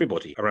affects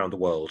everybody around the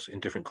world in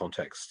different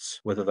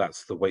contexts. Whether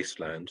that's the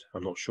wasteland,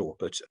 I'm not sure,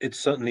 but it's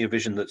certainly a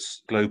vision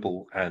that's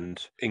global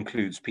and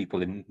includes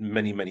people in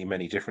many, many,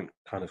 many different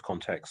kind of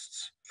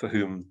contexts for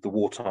whom the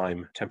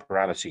wartime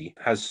temporality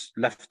has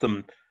left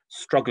them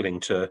struggling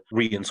to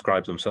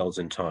reinscribe themselves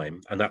in time.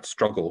 And that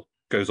struggle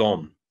goes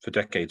on for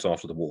decades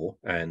after the war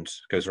and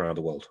goes around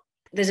the world.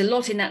 There's a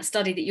lot in that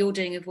study that you're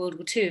doing of World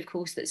War II, of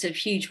course, that's of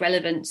huge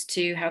relevance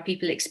to how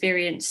people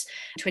experience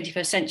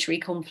 21st century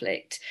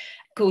conflict.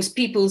 Of course,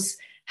 people's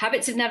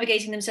habits of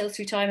navigating themselves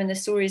through time and the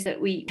stories that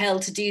we tell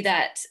to do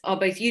that are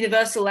both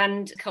universal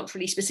and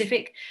culturally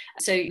specific.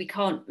 So we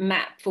can't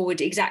map forward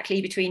exactly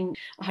between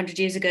 100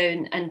 years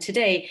ago and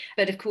today.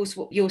 But of course,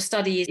 what your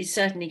study is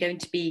certainly going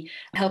to be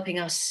helping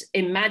us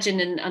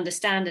imagine and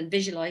understand and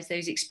visualize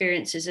those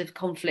experiences of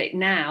conflict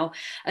now,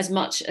 as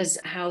much as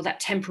how that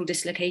temporal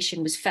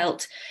dislocation was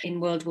felt in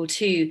World War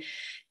II.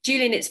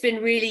 Julian, it's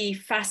been really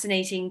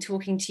fascinating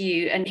talking to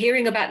you and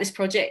hearing about this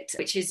project,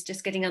 which is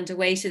just getting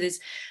underway. So there's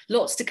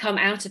lots to come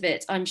out of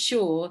it, I'm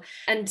sure.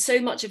 And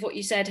so much of what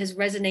you said has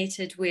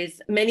resonated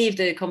with many of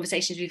the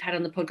conversations we've had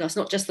on the podcast,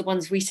 not just the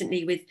ones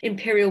recently with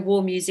Imperial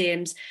War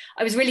Museums.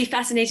 I was really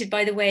fascinated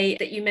by the way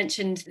that you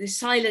mentioned the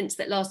silence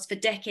that lasts for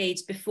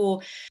decades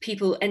before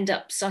people end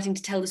up starting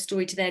to tell the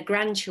story to their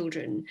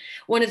grandchildren.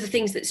 One of the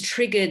things that's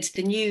triggered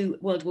the new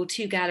World War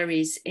II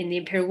galleries in the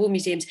Imperial War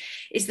Museums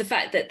is the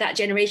fact that that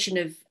generation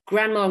of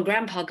grandma and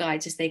grandpa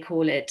guides, as they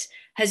call it,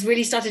 has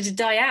really started to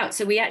die out.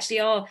 So we actually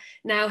are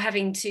now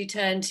having to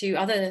turn to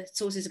other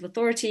sources of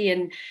authority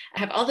and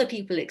have other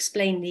people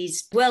explain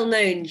these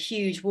well-known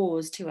huge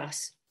wars to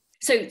us.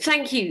 So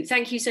thank you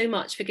so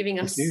much for giving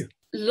us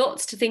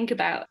lots to think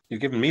about.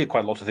 You've given me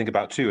quite a lot to think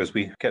about too as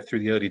we get through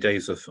the early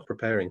days of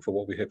preparing for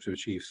what we hope to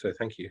achieve. So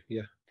thank you.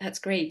 Yeah, that's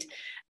great.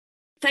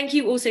 Thank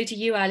you also to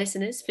you, our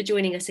listeners, for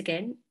joining us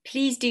again.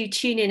 Please do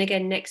tune in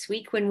again next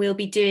week when we'll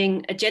be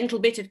doing a gentle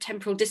bit of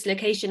temporal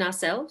dislocation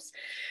ourselves.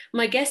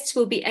 My guests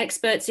will be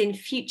experts in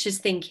futures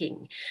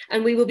thinking,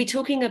 and we will be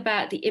talking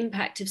about the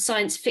impact of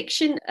science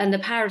fiction and the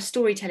power of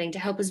storytelling to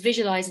help us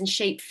visualize and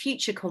shape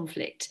future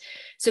conflict.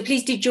 So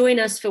please do join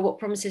us for what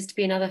promises to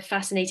be another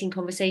fascinating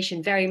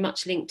conversation, very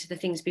much linked to the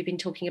things we've been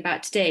talking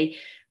about today,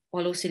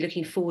 while also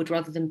looking forward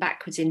rather than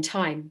backwards in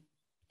time.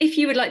 If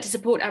you would like to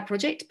support our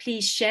project,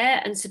 please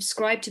share and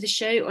subscribe to the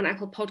show on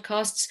Apple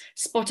Podcasts,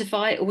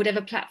 Spotify, or whatever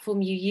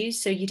platform you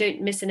use so you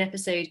don't miss an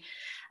episode.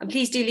 And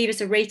please do leave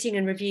us a rating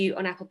and review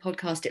on Apple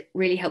Podcast. It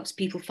really helps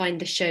people find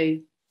the show.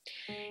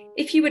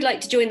 If you would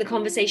like to join the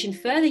conversation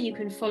further, you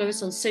can follow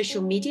us on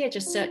social media.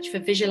 Just search for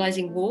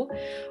Visualising War,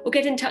 or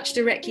get in touch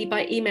directly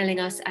by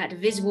emailing us at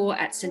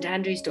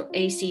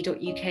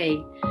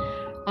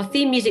viswar@standrews.ac.uk. Our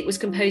theme music was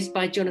composed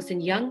by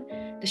Jonathan Young.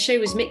 The show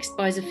was mixed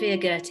by Zafir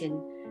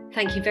Gertin.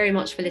 Thank you very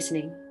much for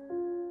listening.